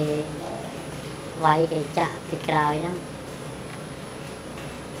គេវាយគេចាក់ពីក្រោយហ្នឹង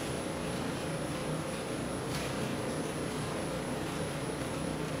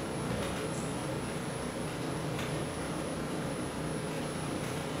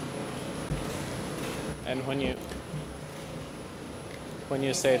And when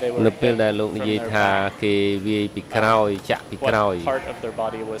you say they were នៅពេល hit ដែលលោក from និយាយ their ថា back, គេវាយពីក្រោយចាក់ពីក្រោយ what part of their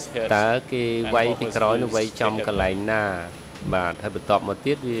body was hit? តើគេវាយពីក្រោយនៅវាយចំកន្លែងណាបាទហើយបន្ទាប់មក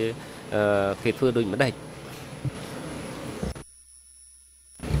ទៀតវាគេធ្វើដូចម្ដេច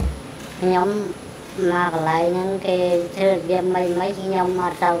ខ្ញុំមកកន្លែងហ្នឹងគេធ្វើវាមិនខ្ញុំអ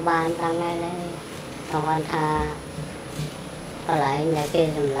ត់ទៅបានដល់ថ្ងៃនេះគាត់ថាកន្លែងដែលគេ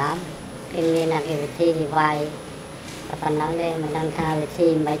សម្លាប់គេមានអាគេវិធីគេវាយប៉ុណ្ណឹងទេមិនដឹងថាវិធី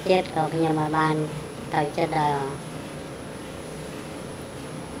មិនទៀតក៏ខ្ញុំមកបានទៅចិត្តដែរ អ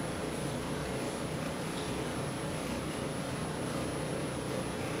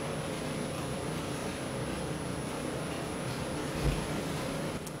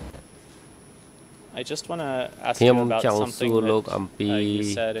I just want to ask you about something that you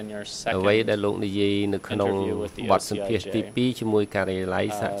said in your second interview with the OCIJ. This is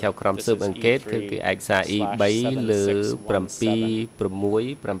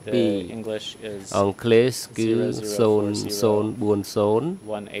E3//617. The English is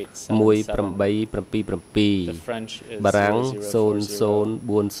 00401877. The French is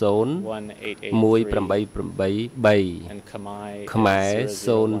 00401883. And Khmer is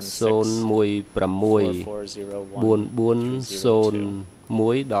 0016. 4401. So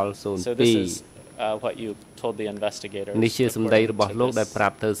this is what you told the investigators. នេះជាសម្ដីរបស់លោកដែលប្រា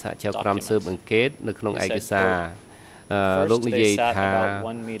ប់ទៅសហជីវកម្មស៊ើបអង្កេតនៅក្នុងឯកសារលោកនិយាយថា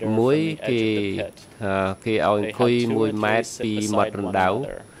មួយគេឲ្យអង្គុយ1ម៉ែត្រពីមាត់រណ្ដៅ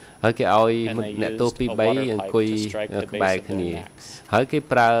ហើយគេឲ្យអ្នកទោស2 3អង្គុយក្បែរគ្នាហើយគេ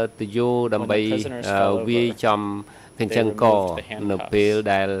ប្រើទយោដើម្បីវាយចំកញ្ចឹងកនៅពេល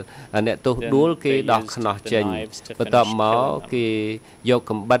ដែលអ្នកទោសដួលគេដោះខ្នោះចេញបន្ទាប់មកគេយក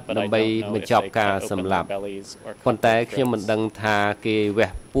កំបិតដើម្បីបញ្ចប់ការសម្លាប់ប៉ុន្តែខ្ញុំមិនដឹងថាគេ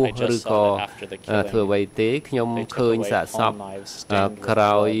វះពោះឬក៏ធ្វើអ្វីទេខ្ញុំឃើញសាកសពក្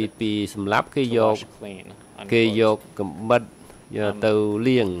រោយពីសម្លាប់គេយកកំបិតទៅ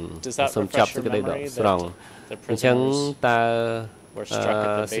លាងសំចប់សេចក្តីដកស្រង់អញ្ចឹងតើ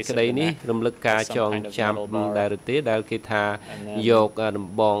សេចក្តីនេះរំលឹកការចងចាំដែរឬទេដែលគេថាយកដំ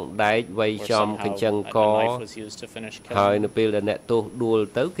បងដែកវាយចំកញ្ចឹងកហើយនៅពេលដែលអ្នកទោសដួល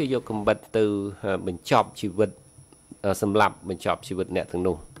ទៅគេយកកំបិតទៅបញ្ចប់ជីវិតសម្រាប់បញ្ចប់ជីវិតអ្នកទាំង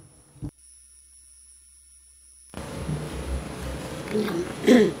នោះ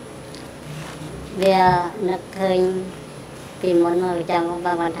វានឹកឃើញពីមុនមកចាំប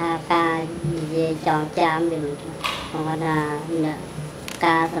ងថាការនិយាយចងចាំវាមិនបងថា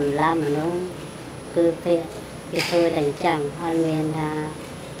ការសម្លាប់មនុស្សគឺគេធ្វើតែអញ្ចឹងអត់មានថា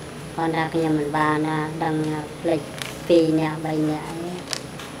គាត់ថាខ្ញុំមិនបានណាដឹងផ្លេច2នាក់3នាក់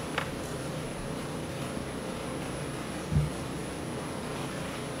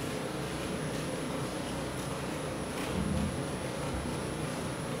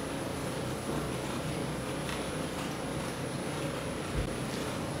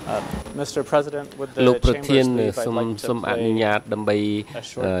Mr. President, would the លោកប្រធាន chambers សូមអនុញ្ញាតដើម្បី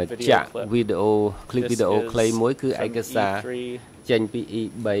ចាក់វីដេអូឃ្លីបវីដេអូខ្លីមួយគឺឯកសារចេញពី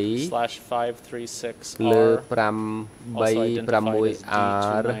E3/536R លើ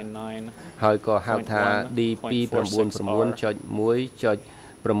 536R ហើយក៏ហៅថា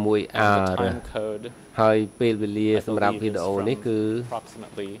D299.1.6R ហើយពេលវេលាសម្រាប់វីដេអូនេះគឺ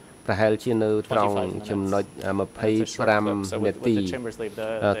ប្រហែលជានៅត្រង់ចំណុច25នាទី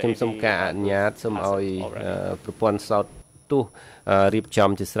ខ្ញុំសូមការអនុញ្ញាតសូមឲ្យប្រព័ន្ធសោតទស្សន៍រៀបចំ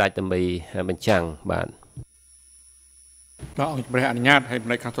ជាស្រេចដើម្បីបញ្ចាំងបាទអង្គព្រះអនុញ្ញាតឲ្យផ្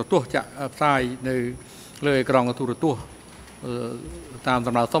នែកខាងទស្សន៍ចាក់ផ្សាយនៅលើអេក្រង់ទូរទស្សន៍តាម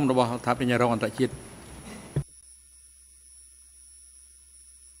ដំណើរសុំរបស់ថាបញ្ញារងអន្តរជាតិ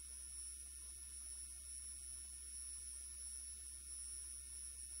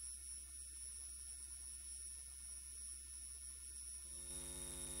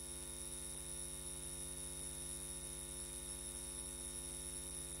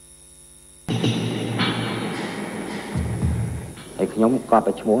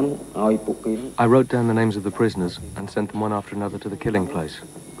I wrote down the names of the prisoners and sent them one after another to the killing place.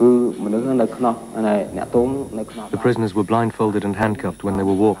 The prisoners were blindfolded and handcuffed when they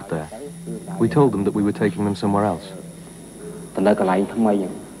were walked there. We told them that we were taking them somewhere else.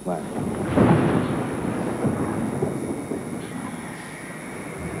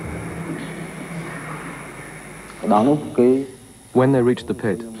 When they reached the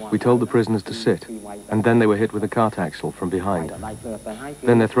pit, we told the prisoners to sit, and then they were hit with a cart axle from behind.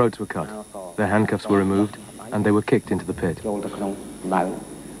 Then their throats were cut, their handcuffs were removed, and they were kicked into the pit.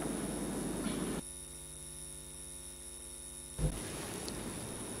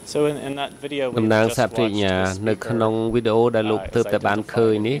 So in that video តំណាងសាព្រាជ្ញានៅក្នុងវីដេអូដែលលោកទើបតែបានឃើ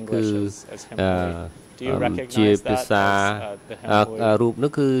ញនេះគឺជាភាសារូប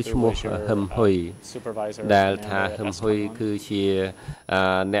នោះគឺឈ្មោះហឹមហ៊ុយដែលថាហឹមហ៊ុយគឺជា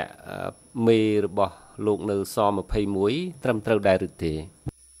អ្នកមេរបស់លោកនៅស21ត្រឹមត្រូវដែរឬទេ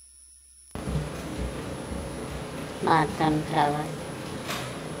បាទត្រឹមត្រូវ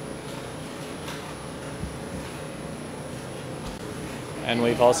And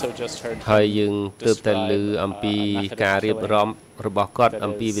we've also just heard ហើយយើងទើបតែឮអំពីការរៀបរាប់របស់គាត់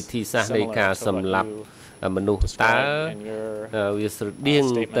អំពីវិធីសាស្ត្រនៃការសម្លាប់មនុស្សតើវាស្រដៀង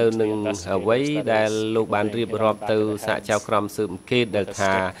ទៅនឹងអ្វីដែលលោកបានរៀបរាប់ទៅសហជីវកម្មស៊ើបអង្កេតដែល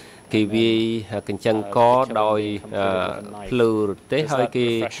ថា គេវាកញ្ចឹងកដោយភ្លឺរទេហើយគេ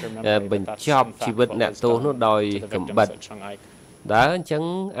បញ្ចប់ជីវិតអ្នកទោសនោះដោយកំបិតដែលអញ្ចឹង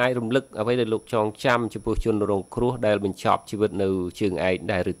អាចរំលឹកអ្វីដែលលោកចងចាំចំពោះជនរងគ្រោះដែលបញ្ចប់ជីវិតនៅជើងឯក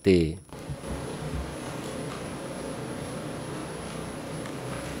ដែរឬទេ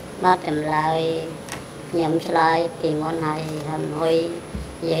បាទចម្លើយខ្ញុំឆ្លើយពីមុនហើយហើយ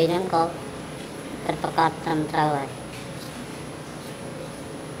និយាយហ្នឹងក៏ពិតប្រាកដត្រឹមត្រូវហើយ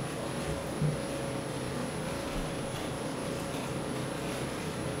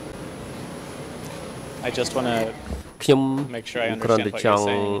I just want to ខ្ញុំគ្រាន់តែចង់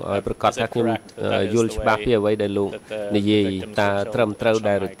ឲ្យប្រកាសថាខ្ញុំយល់ច្បាស់ពីអ្វីដែលលោកនិយាយតើត្រឹមត្រូវ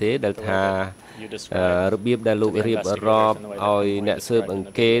ដែរឬទេដែលថារបៀបដែលលោករៀបរាប់ឲ្យអ្នកស៊ើបអង្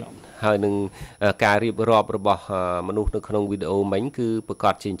កេតហើយនឹងការរៀបរាប់របស់មនុស្សនៅក្នុងវីដេអូមិញគឺប្រ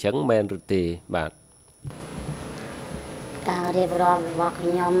កាសជាអញ្ចឹងមែនឬទេបាទការរៀបរាប់របស់ខ្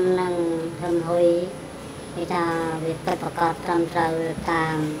ញុំនឹងខ្ញុំហុយគេថាវាពិតប្រាកដត្រឹមត្រូវតា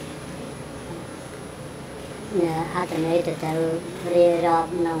មអត្ថន័យទៅរៀបរាប់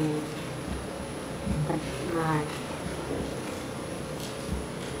ក្នុងហើយ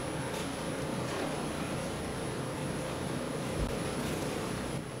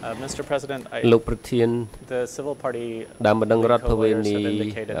Mr. President, លោកប្រធាន the civil party ដើមបណ្ដឹងរដ្ឋភានី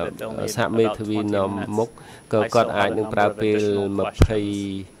សហមេធាវីនាំមុខក៏គាត់អាចនឹងប្រើពេល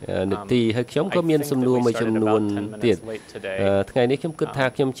20នាទីហើយខ្ញុំក៏មានសំណួរមួយចំនួនទៀតថ្ងៃនេះខ្ញុំគិតថា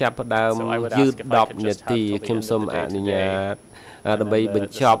ខ្ញុំចាប់ផ្ដើមយឺត10នាទីខ្ញុំសូមអនុញ្ញាតដើម្បីប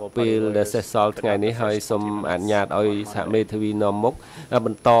ញ្ចប់ពេលដែលសេសសល់ថ្ងៃនេះហើយសូមអនុញ្ញាតឲ្យសហមេធាវីនាំមុខប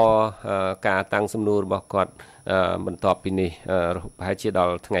ន្តការតាំងសំណួររបស់គាត់បន្ទាប់ពីនេះប្រហែលជាដ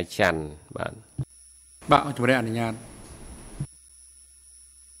ល់ថ្ងៃច័ន្ទបាទបាទជំរាបអនុញ្ញាត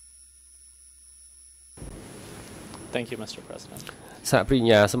Thank you, Mr. President. សហប្រញ្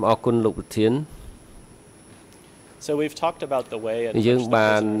ញាសូមអរគុណលោកប្រធាន So we've talked about the way យើង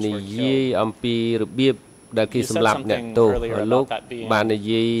បាននិយាយអំពីរបៀបដែលគេសម្លាប់អ្នកទោសលោកបាននិ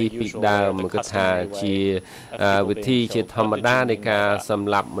យាយពីដើមគឺថាជាវិធីជាធម្មតានៃការសម្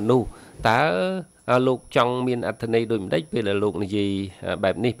លាប់មនុស្សតើលោកចង់មានអត្ថន័យដូចម្ដេចពេលដែលលោកនិយាយ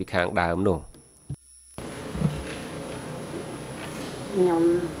បែបនេះពីខាងដើមនោះខ្ញុំ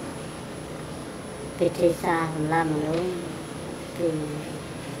ពិធីសាសម្រាប់មនុស្សគឺ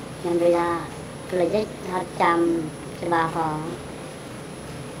ខ្ញុំនិយាយថាផ្លេចអត់ចាំច្បាស់ផង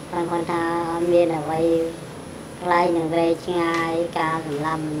គាត់ថាមានអ្វីខ្លាយនឹងវែងឆ្ងាយការសម្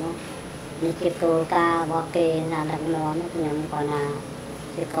លាប់មនុស្សនេះជាគោលការណ៍របស់គេណាដឹកនាំខ្ញុំគាត់ថា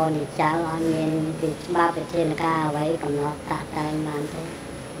ជាកូននេះចៅអត់មានពីច្បាប់វិធានការអ្វីកំណត់តាក់តែងបានទេ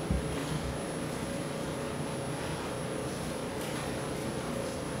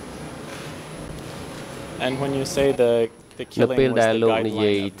And when you say the នៅពេលដែលលោកនិ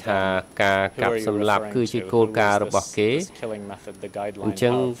យាយថាការកាប់សម្លាប់គឺជាគោលការណ៍របស់គេអញ្ចឹ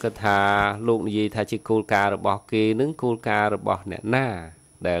ងគឺថាលោកនិយាយថាជាគោលការណ៍របស់គេនឹងគោលការណ៍របស់អ្នកណា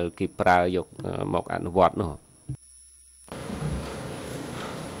ដែលគេប្រើយកមកអនុវត្តនោះ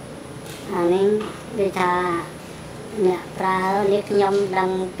អានេះគឺថាអ្នកប្រើនេះខ្ញុំដឹង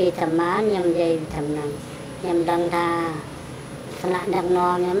ពីតាមខ្ញុំនិយាយតាមហ្នឹងខ្ញុំដឹងថាស្នាក់ដឹក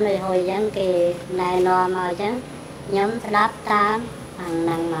នាំខ្ញុំលើហួយអញ្ចឹងគេណែនាំមកអញ្ចឹងខ្ញុំស្ដាប់តាមហ្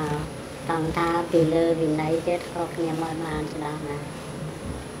នឹងមកតង់ថាពីលើវិន័យទៀតក៏ខ្ញុំអត់បានស្ដាប់ដែរ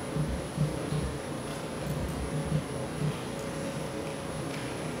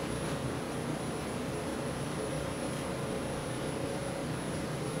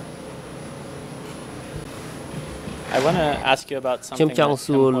I want to ask you about something ខ្ញុំចង់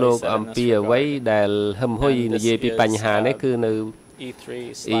សួរលោកអំពីអ្វីដែលហឹមហ៊ុយនិយាយពីបញ្ហានេះគឺនៅ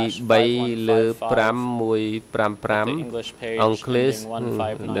E3 លើ5155 អង់គ្លេស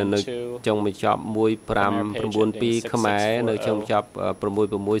នៅចុងបញ្ចប់1592ខ្មែរនៅចុងបញ្ចប់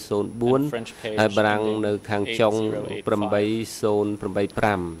6604ហើយបារាំងនៅខាងចុង8085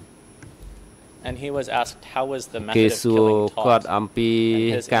 And he was asked how was the គេ method of សួរ killing គាត់ taught អំពី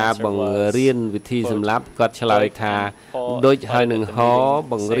ការបង្រៀនវិធីសម្លាប់គាត់ឆ្លើយថាដូចហើយនឹងហ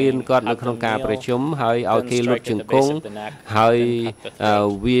បង្រៀនគាត់នៅក្នុងការប្រជុំហើយឲ្យគេលុតជង្គង់ហើយ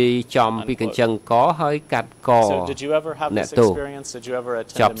វាយចំពីកញ្ចឹងកហើយកាត់កអ្នកទោស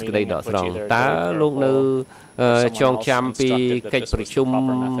ចប់សេចក្តីដកស្រង់តើលោកនៅចងចាំពីកិច្ចប្រជុំ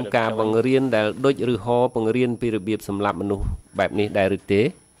ការបង្រៀនដែលដូចឬហបង្រៀនពីរបៀបសម្លាប់មនុស្សបែបនេះដែរឬទេ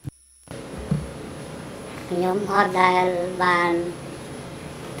ខ្ញុំអត់ដែលបាន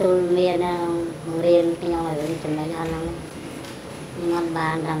ទូលមានរៀនខ្ញុំឲ្យចំណេញអត់ហ្នឹងខ្ញុំអត់បា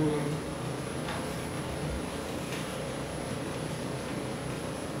នដឹង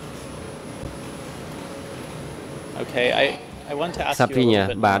Okay, I សាភិញ្ញា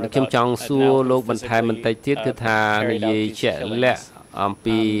បាទខ្ញុំចង់សួរលោកបន្ថែមបន្តិចទៀតគឺថានិយាយជាក់លាក់អំ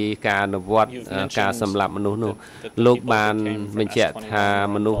ពីការអនុវត្តការសម្លាប់មនុស្សនោះលោកបានបញ្ជាក់ថា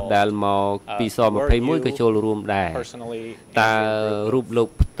មនុស្សដែលមកពីស21ក៏ចូលរួមដែរតើរូបលោក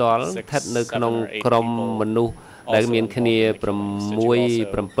ផ្ទាល់ស្ថិតនៅក្នុងក្រុមមនុស្សដែលមានគ្នា6 7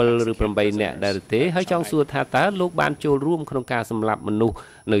 ឬ 8 នាក់ដែរឬទេហើយចង់សួរថាតើលោកបានចូលរួមក្នុងការសម្លាប់មនុស្ស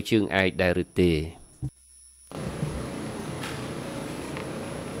នៅជើងឯកដែរឬទេ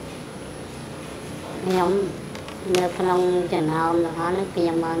ខ្ញុំនៅក្នុងចំណោមរបស់នោះខ្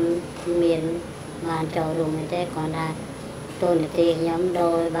ញុំមានបានចូលរួមទេគ្រាន់តែទូនាទីខ្ញុំ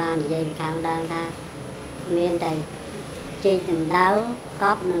ដោយបាននិយាយពីខាងដើមថាមានតែចេញដណ្ដៅក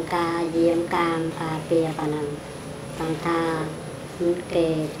ប់នឹងការយាមការការពារប៉ុណ្ណឹងតាមថាគេ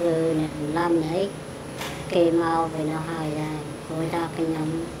ធ្វើអ្នកលំអីគេមកវិញនោះហើយដែរព្រោះថាខ្ញុំ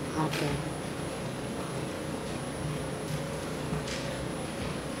អត់ទេ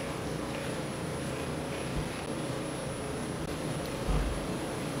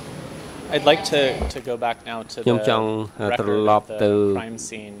I'd like to go back now to ខ្ញុំចង់ត្រឡប់ទៅ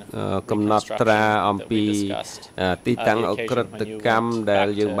កំណត់ត្រាអំពីទីតាំងអក្រិតកម្មដែល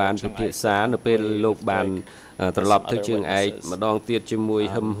យើងបានពិភាក្សានៅពេលលោកបានត្រឡប់ទៅជើងឯកម្ដងទៀតជាមួយ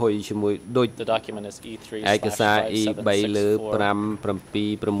ហឹមហ៊ុយជាមួយដូចឯកសារ E3 លើ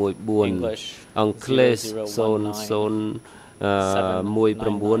 5764 អង់គ្លេស 00197996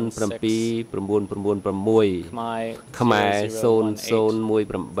 ខ្មែរ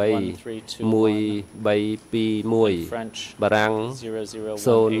 001811321 បារាំង 001811326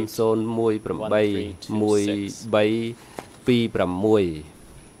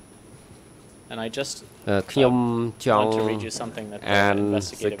 ខ្ញុំចង់អាន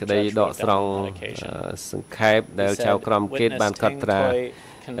សេចក្តីដកស្រង់សង្ខេបដែលចៅក្រមគេបានកត់ត្រា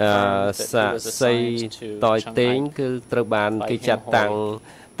សាក់សីតយតេងគឺត្រូវបានគេចាត់តាំង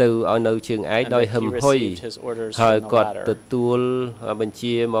ទៅឲ្យនៅជើងឯកដោយហឹមហ៊ុយហើយគាត់ទទួលបញ្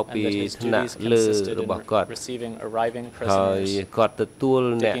ជាមកពីថ្នាក់លើរបស់គាត់ហើយគាត់ទទួល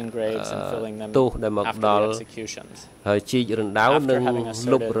អ្នកទោសដែលមកដល់ហើយជីករណ្ដៅនិង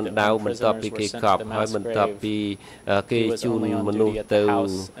លុបរណ្ដៅបន្ទាប់ពីគេកប់ហើយបន្ទាប់ពីគេជូនមនុស្សទៅ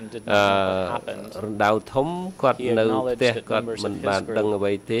រណ្ដៅធំគាត់នៅផ្ទះគាត់មិនបានដឹងអ្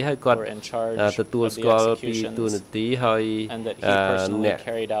វីទេហើយគាត់ទទួលស្គាល់ពីទូនាទីហើយអ្នក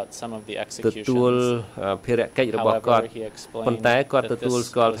ទទួលភារកិច្ចរបស់គាត់ប៉ុន្តែគាត់ទទួល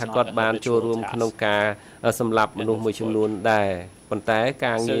ស្គាល់ថាគាត់បានចូលរួមក្នុងការសម្លាប់មនុស្សមួយចំនួនដែរប៉ុន្តែ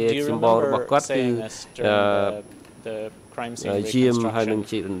ការងារចម្បងរបស់គាត់គឺជាមហើយនឹង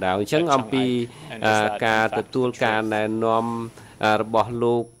ជីករណ្ដៅអញ្ចឹងអំពីការទទួលការណែនាំរបស់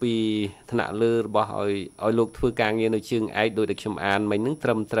លោកពីថ្នាក់លើរបស់ឲ្យលោកធ្វើការងារនៅជើងឯកដោយដែលខ្ញុំអានមិញហ្នឹងត្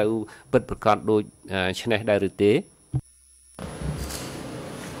រឹមត្រូវពិតប្រាកដដូចឆ្នេះដែរឬទេ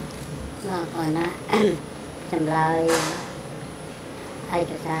អរណាចម្លើយឯ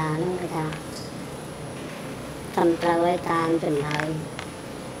កសារហ្នឹងគឺថាត្រឹមត្រូវឲ្យតាមចម្លើយ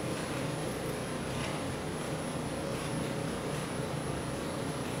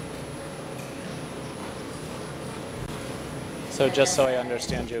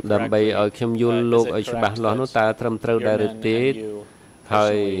ដើម្បីឲ្យខ្ញុំយល់លោកឲ្យច្បាស់លាស់នោះតើត្រឹមត្រូវដែរឬទេហើ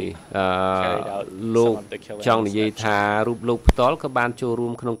យលោកចង់និយាយថារូបលោកផ្ទាល់ក៏បានចូលរួ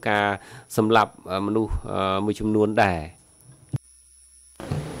មក្នុងការសម្លាប់មនុស្សមួយចំនួនដែរ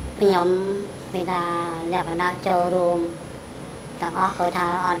ខ្ញុំមានថាលក្ខណៈចូលរួមទាំងអស់គាត់ថា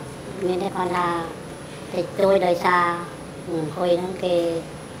អត់មានទេគាត់ថាតិចតួចដោយសារអង្គុយហ្នឹងគេ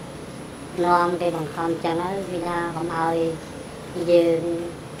នាំគេបង្ខំចឹងហើយវាថាកុំឲ្យយើង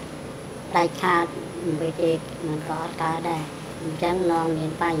ដាច់ខាតពីគេមិនក៏អត់កើតដែរអញ្ចឹងនាំមា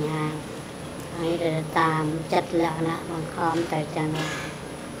នបញ្ហាហើយតាមចិត្តលក្ខណៈបង្ខំទៅចឹង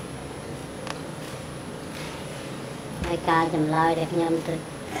ហើយការចម្លើយដែលខ្ញុំទៅ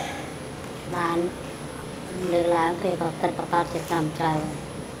បានលើកឡើងគឺក៏ពិតប្រាកដជាត្រឹមត្រូវ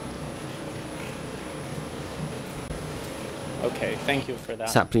Okay, thank you for that.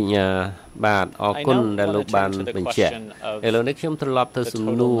 សាភិញ្ញាបាទអរគុណដែលលោកបានបញ្ជាក់ឥឡូវនេះខ្ញុំត្រឡប់ទៅសំ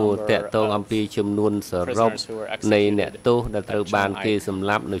ណួរតាក់ទងអំពីចំនួនសរុបនៃអ្នកទោសដែលត្រូវបានគេសម្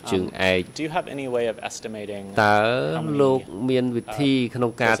លាប់នៅជើងឯកតើលោកមានវិធីក្នុ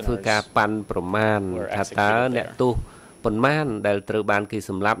ងការធ្វើការប៉ាន់ប្រមាណថាតើអ្នកទោសប៉ុន្មានដែលត្រូវបានគេ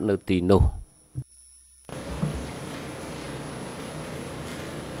សម្លាប់នៅទីនោះ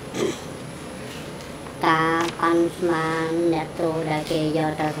ការប៉ាន់ស្មានអ្នកទោសដែលគេយ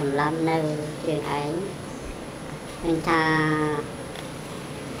កទៅសម្លាប់នៅជើងឯងមានថា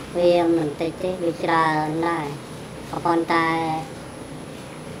វាមិនតិចទេវាច្រើនដែរប៉ុន្តែ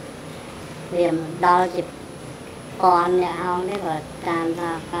វាមិនដល់ជា con nhà ông đấy và tam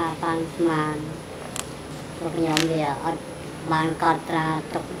ra cả ban màn rồi nhóm về ở ban cọt ra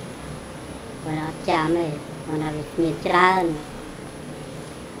tục và nó chạm này mà nó bị nhiệt trơn.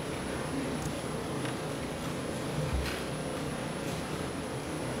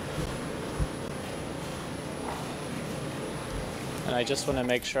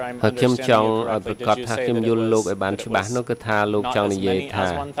 Kim Jongប្រកាសថាខ្ញុំយល់លោកឲ្យបានច្បាស់នោះគឺថាលោកចង់និយាយថា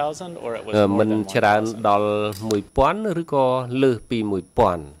មិនច្រើនដល់ 1000 ឬក៏លើសពី 1000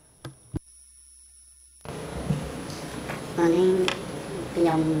 អានេះខ្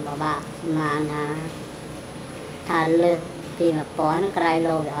ញុំបបាក់ណាណាថាលើសពី 1000 ក្រៃ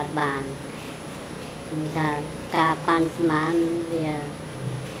លោកវាអត់បានថាការប៉ាន់ស្មានវា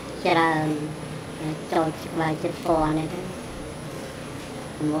ច្រើនចូលច្បាស់ចិត្តពណ៌នេះទៅ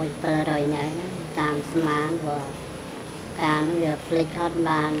មួយ700ណែតាមស្មានព្រោះការវាផ្លេចអត់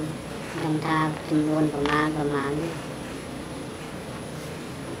បានដឹងថាចំនួនប្រមាណ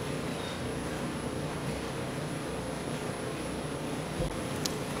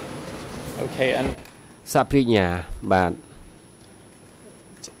Okay and សាព្រិញ្ញាបាទ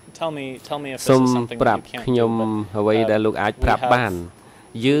tell me if this សូម is something ប្ that រាប់ you can't ខ្ញុំ do, អ្វីដែលលោកអាចប្រាប់បាន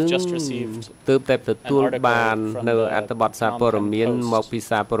យើងទើបតែទទួលបាននៅអត្ថបទសារព័ត៌មានមកពី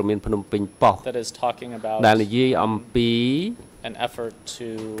សារព័ត៌មានភ្នំពេញប៉ុស្តិ៍ that is talking about ដែលនិយាយអំពី an effort to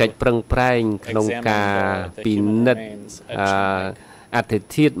កិច្ចប្រឹងប្រែងក្នុងការពិនិត្យអធិ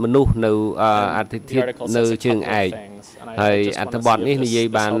ធាតុមនុស្សនៅអធិធាតុនៅជើងឯកហើយអត្ថបទនេះនិយាយ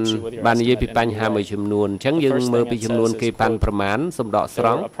បាននិយាយពីបញ្ហាមួយចំនួនអញ្ចឹងយើងមើលពីចំនួនគេប៉ាន់ប្រមាណសម្ដកស្រ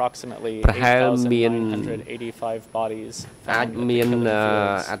ង់ប្រហែលមានអាចមាន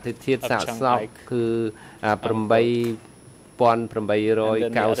អធិធាតុសាកសពគឺ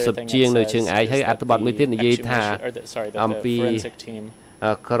8,890 ជាងនៅជើងឯកហើយអត្ថបទមួយទៀតនិយាយថាអំពី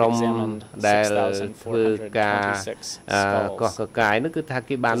ក្រុមដែលធ្វើការកោះកកាយនោះគឺថា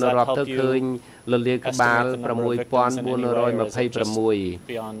គេបានរាប់ទៅឃើញលលាដ៍ក្បាល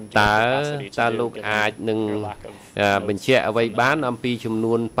 6,426 តើលោកអាចនឹងបញ្ជាក់អ្វីបានអំពីចំ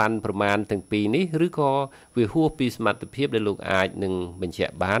នួនប៉ាន់ប្រមាណទាំងពីរនេះឬក៏វាហួសពីសមត្ថភាពដែលលោកអាចនឹងបញ្ជា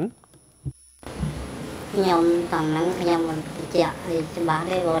ក់បានខ្ញុំតំណឹងខ្ញុំមិនបញ្ជាក់ច្បាស់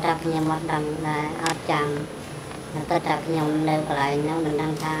ទេព្រោះថាខ្ញុំអត់ដឹងដែរអត់ចាំតែថាខ្ញុំនៅកន្លែងហ្នឹងមិនដឹ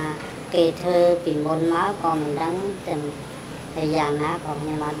ងថាគេធ្វើពីមុនមកក៏មិនដឹងតែយ៉ាងណាក៏ខ្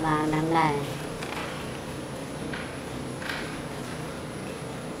ញុំអត់បានដឹងដែរ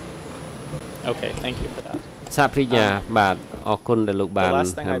Okay thank you for that សាព្រិញ្ញាបាទអរគុណដែលលោកបាន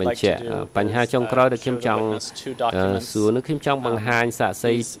បញ្ជាក់បញ្ហាចុងក្រោយដែលខ្ញុំចង់សួរនោះខ្ញុំចង់បង្ហាញសាក្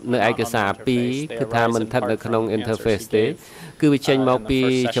សីនៅឯកសារ2គឺថាមិនស្ថិតនៅក្នុង interface ទេគឺវាចេញមកពី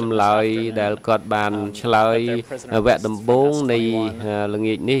ចម្លើយដែលគាត់បានឆ្លើយវគ្គដំបូងនៃល្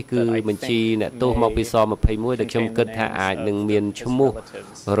ងាចនេះគឺបញ្ជីអ្នកទោសមកពីស21ដែលខ្ញុំគិតថាអាចនឹងមានឈ្មោះ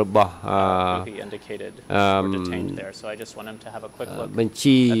របស់បញ្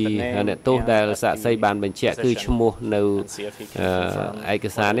ជីអ្នកទោសដែលសាក្សីបានបញ្ជាក់គឺឈ្មោះនៅឯក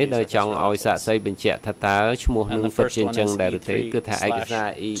សារនេះដែលចង់ឲ្យសាក្សីបញ្ជាក់ថាតើឈ្មោះនឹងពិតជាអញ្ចឹងដែរឬទេគឺថាឯកសារ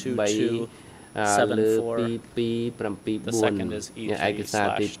E3 លើ2274ឯកសារ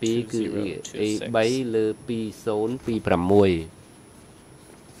ទី2គឺ E3 លើ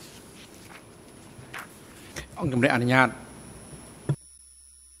2026អង្គជំរាបអនុញ្ញាត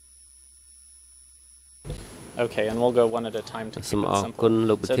Okay and we'll go one at a time to សូមអរគុណ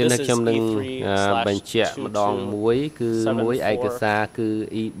លោកប្រធានខ្ញុំនឹងបញ្ជាក់ម្ដងមួយគឺមួយឯកសារគឺ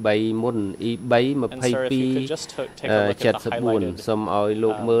E3 មុន E3 2274សូមឲ្យលោ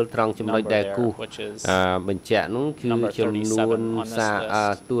កមើលត្រង់ចំណុចដែលគូសបញ្ជាក់នោះគឺចំនួន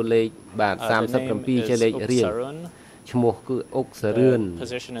តួលេខបាទ37ជាលេខរៀងឈ្មោះគឺអុកសរឿន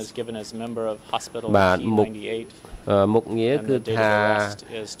បាទមុខងារគឺថា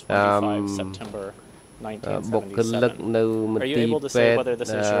បុគ្គលិកនៅមន្ទីរពេទ្យ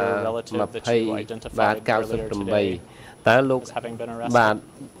20បាទ98តើលោកបាទ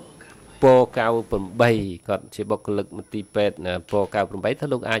ព98គាត់ជាបុគ្គលិកមន្ទីរពេទ្យព98តើ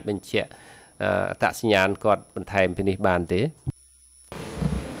លោកអាចបញ្ជាក់អត្តសញ្ញាណគាត់បន្ថែមពីនេះបានទេ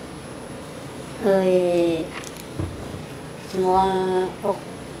ហើយឈ្មោះអុក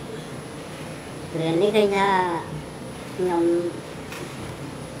រឿងនេះគេថាខ្ញុំ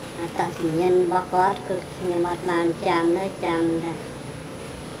អត្តសញ្ញាណរបស់គាត់គឺខ្ញុំអត់បានចាំទេចាំ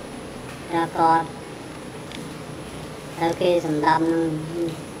ថាគាត់តែគេសម្ដាប់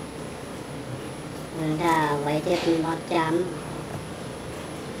នឹងថាអ្វីទៀតខ្ញុំអត់ចាំ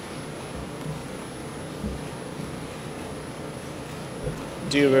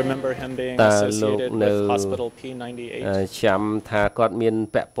Do you remember him being associated with hospital P98 ចាំថាគាត់មាន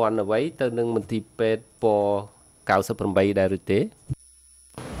ពាក់ព័ន្ធអ្វីទៅនឹងមន្ទីរពេទ្យព 98ដែរឬទេ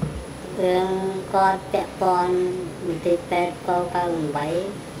រឿងគាត់ពាក់ព័ន្ធមន្ទីរពេទ្យក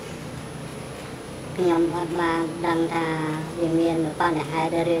98ខ្ញុំអត់បានដឹងថាវាមានបញ្ហា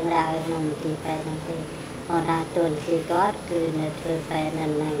រឿងរ៉ាវក្នុងមន្ទីរពេទ្យហ្នឹងទេគាត់ថាទូនទីគាត់គឺនៅធ្វើពេទ្យហ្នឹ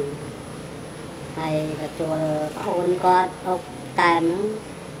ងហើយទទួលប្អូនគាត់អុកតែម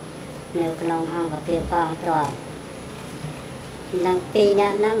នៅក្នុងអង្គភាពកងទ័ពនឹងពីរនា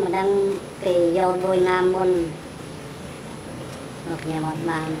ក់ហ្នឹងមិនដឹងគេយកលុយណាមុនខ្ញុំអត់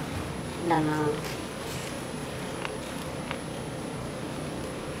បានដឹងអត់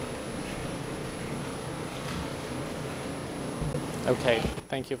Okay,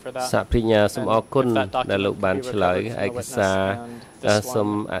 thank you for that. សាភិញ្ញាសូមអរគុណដែលលោកបានឆ្លើយឯកសារសូម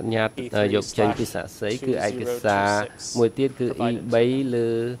អនុញ្ញាតយកចេញពីសាក្សីគឺឯកសារមួយទៀតគឺ E3 លើ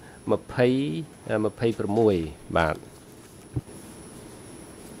 20 26 បាទ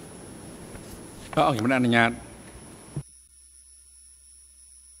ខ្ញុំមិនអនុញ្ញាត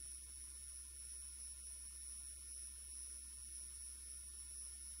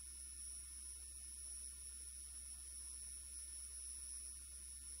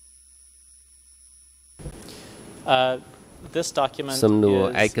This document សំណួរ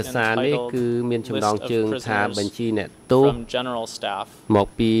ឯ is កសារនេះគឺមានចំណងជើងថាបញ្ជីអ្នកទោស from general staff មក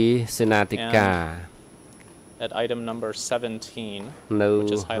ពីសេនាធិការ at item number 17 នៅ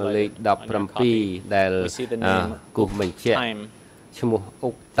which is លេខ highlighted on your copy ដែល we see the name គូសបញ្ជាក់ Time ឈ្មោះអុ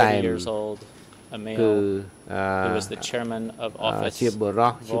កតែម 30 years old a គឺ male who was the chairman of office ជាប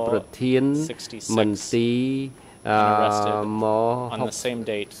រិះជាប្រធានមន្ទីរ ម on the same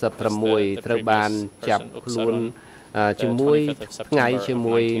date 16 ត្រូវបានចាប់ខ្លួនជាមួយថ្ងៃជា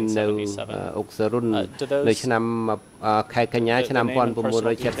មួយនៅអុកសរុននៅឆ្នាំខែកញ្ញាឆ្នាំ 1977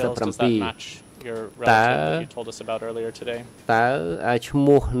 តើឈ្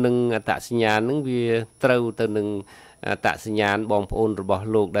មោះនិងអត្តសញ្ញាណនឹងវាត្រូវទៅនឹងអត្តសញ្ញាណបងប្អូនរបស់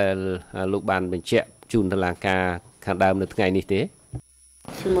លោកដែលលោកបានបញ្ជាក់ជូនតុលាការខាងដើមនៅថ្ងៃនេះទេ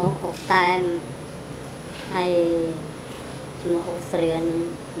ឈ្មោះអុកតែមហើយឈ្មោះអុកស្រឿន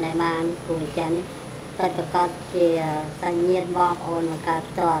ដែលបានគូចាន់តែប្រកាសជាសញ្ញាណបងប្អូនមកកើត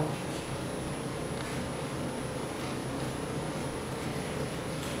ផ្ទាល់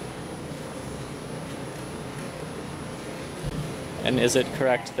And is it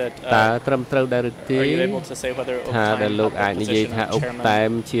correct that តើត្រឹមត្រូវដែរឬទេ are you able to say whether ថាដែលលោកអាចនិយាយថាអុកតែ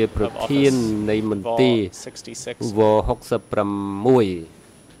មជាប្រធាននៃមន្ទីរ វ66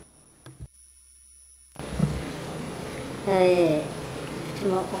 ហើយឈ្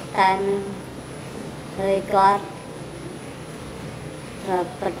មោះអុកតែមហើយគាត់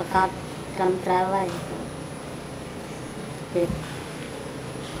ប្រកាសត្រឹមត្រូវហើយ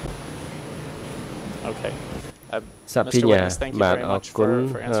Okay សាភិញ្ញាបាទអរគុណ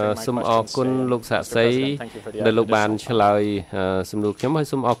សូមអរគុណលោកសាក់សីដែលលោកបានឆ្លើយសំណួរខ្ញុំហើយ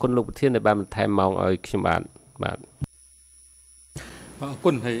សូមអរគុណលោកប្រធានដែលបានបន្ថែមម៉ោងឲ្យខ្ញុំបាទអរ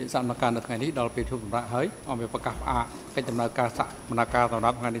គុណហើយសកម្មភាពនៅថ្ងៃនេះដល់ពេលធំសម្រាប់ហើយអមប្រកាសផ្អាកកិច្ចដំណើរការសកម្មភាពសម្រា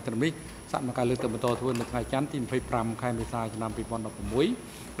ប់ថ្ងៃនេះត្រឹមនេះសកម្មភាពលើកទៅបន្តធ្វើនៅថ្ងៃច័ន្ទទី 25 ខែមេសាឆ្នាំ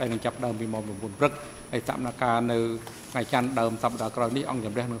 2016 ដែលនឹងចាប់ផ្ដើមពីម៉ោង 9 ព្រឹកហើយសកម្មភាពនៅថ្ងៃច័ន្ទដើមសប្តាហ៍ក្រោយនេះអង្គ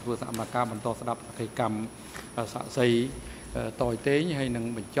ជំរះនឹងធ្វើសកម្មភាពបន្តស្ដាប់សកម្មសាក់សីតយតេងហើយនឹង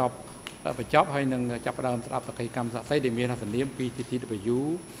បញ្ចប់ហើយនឹងចាប់ផ្ដើមស្ដាប់សកម្មសាក់សីដែលមានអត្ថន័យពី TTW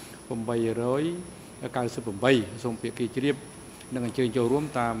 898 សូមពាក្យជ្រាបនឹងអញ្ជើញចូលរួម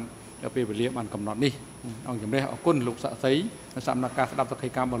តាមពេលវេលាបានកំណត់នេះអង្គជំរះអរគុណលោកសាក់សីសកម្មភាពស្ដាប់ស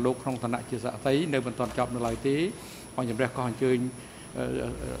កម្មរបស់លោកក្នុងឋានៈជាសាក់សីនៅបន្តចប់នៅឡើយទេអង្គជំរះក៏អញ្ជើញ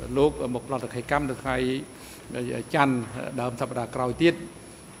លោកមកផ្ដល់សកម្មនៅថ្ងៃច័ន្ទដើមសប្តាហ៍ក្រោយទៀត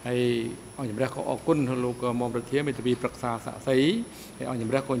ហើយអង្គជំរះក៏អរគុណលោកមុំប្រធានមេធាវីប្រឹក្សាសាក់សីហើយអង្គជំ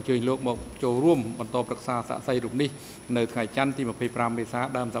រះក៏អញ្ជើញលោកមកចូលរួមបន្តប្រឹក្សាសាក់សីរូបនេះនៅថ្ងៃច័ន្ទទី 25 មេសា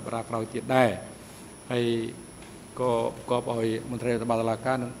ដើមសប្តាហ៍ក្រោយទៀតដែរហើយក៏ប្រកបឲ្យមន្ត្រីរដ្ឋបាលតុលា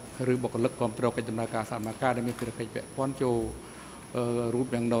ការឬបុគ្គលិកគ្រប់គ្រងកិច្ចដំណើរការសកម្មភាពដែលមានភារកិច្ចពាក់ព័ន្ធចូលរូប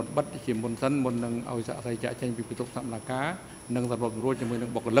យ៉ាងណូតបិទជាមុនសិនមុននឹងឲ្យសាក់សីចាក់ចេញពីពិទុសកម្មភាពនិងសម្របសម្រួលជាមួយនឹ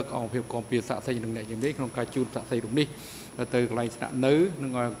ងបុគ្គលិកអង្គភាពគាំពៀសាក់សីនិងអ្នកជំនាញក្នុងការជួនសាក់សីរូបនេះទៅកន្លែងស្នាក់នៅនឹ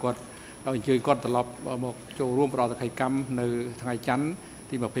ងឲ្យគាត់អញ្ជើញគាត់ត្រឡប់មកចូលរួមប្រតិកម្មនៅថ្ងៃច័ន្ទ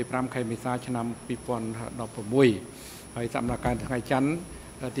ទី 25 ខែមេសាឆ្នាំ 2016 ហើយសកម្មភាពថ្ងៃច័ន្ទ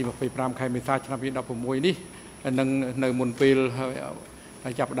ទី 25 ខែមេសាឆ្នាំ 2016 នេះនឹងនៅមុនពេល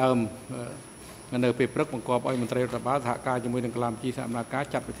ចាប់ដើមនៅពេលព្រឹកបង្គាប់ឲ្យមន្ត្រីរដ្ឋបាលសហការជាមួយនឹងគណៈកម្មាធិការស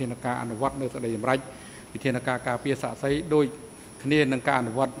កម្មភាពចាត់វិធានការអនុវត្តនៅស្ដីសម្រេចវិធានការការពារសាក់សីដោយគ្នានឹងការអ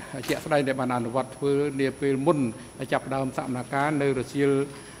នុវត្តជាក់ស្ដែងដែលបានអនុវត្តធ្វើនាពេលមុនចាប់ដើមសកម្មភាពនៅរសៀល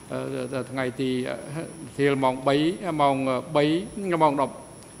ថ្ងៃទីរសៀលម៉ោង 3 ម៉ោង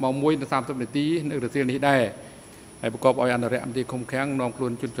 1:30 នាទីនៅរសៀលនេះដែរ ហើយប្រកបឲ្យអនុរិយមន្ត្រីឃុំឃាំងនាំខ្លួ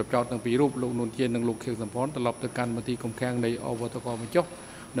នជនជាប់ចោតទាំងពីររូបលោកនួនជានិងលោកខៀវសំផនត្រឡប់ទៅកាន់មន្ទីរឃុំឃាំងនៃអវតកបញ្ចុះ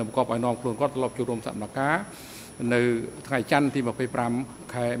និងប្រកបឲ្យនាំខ្លួនគាត់ត្រឡប់ចូលរួមសកម្មភាពនៅថ្ងៃច័ន្ទទី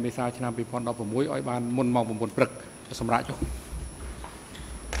25 ខែមេសាឆ្នាំ 2016 ឲ្យបានមុនម៉ោង 9 ព្រឹកសម្រាប់ចុះ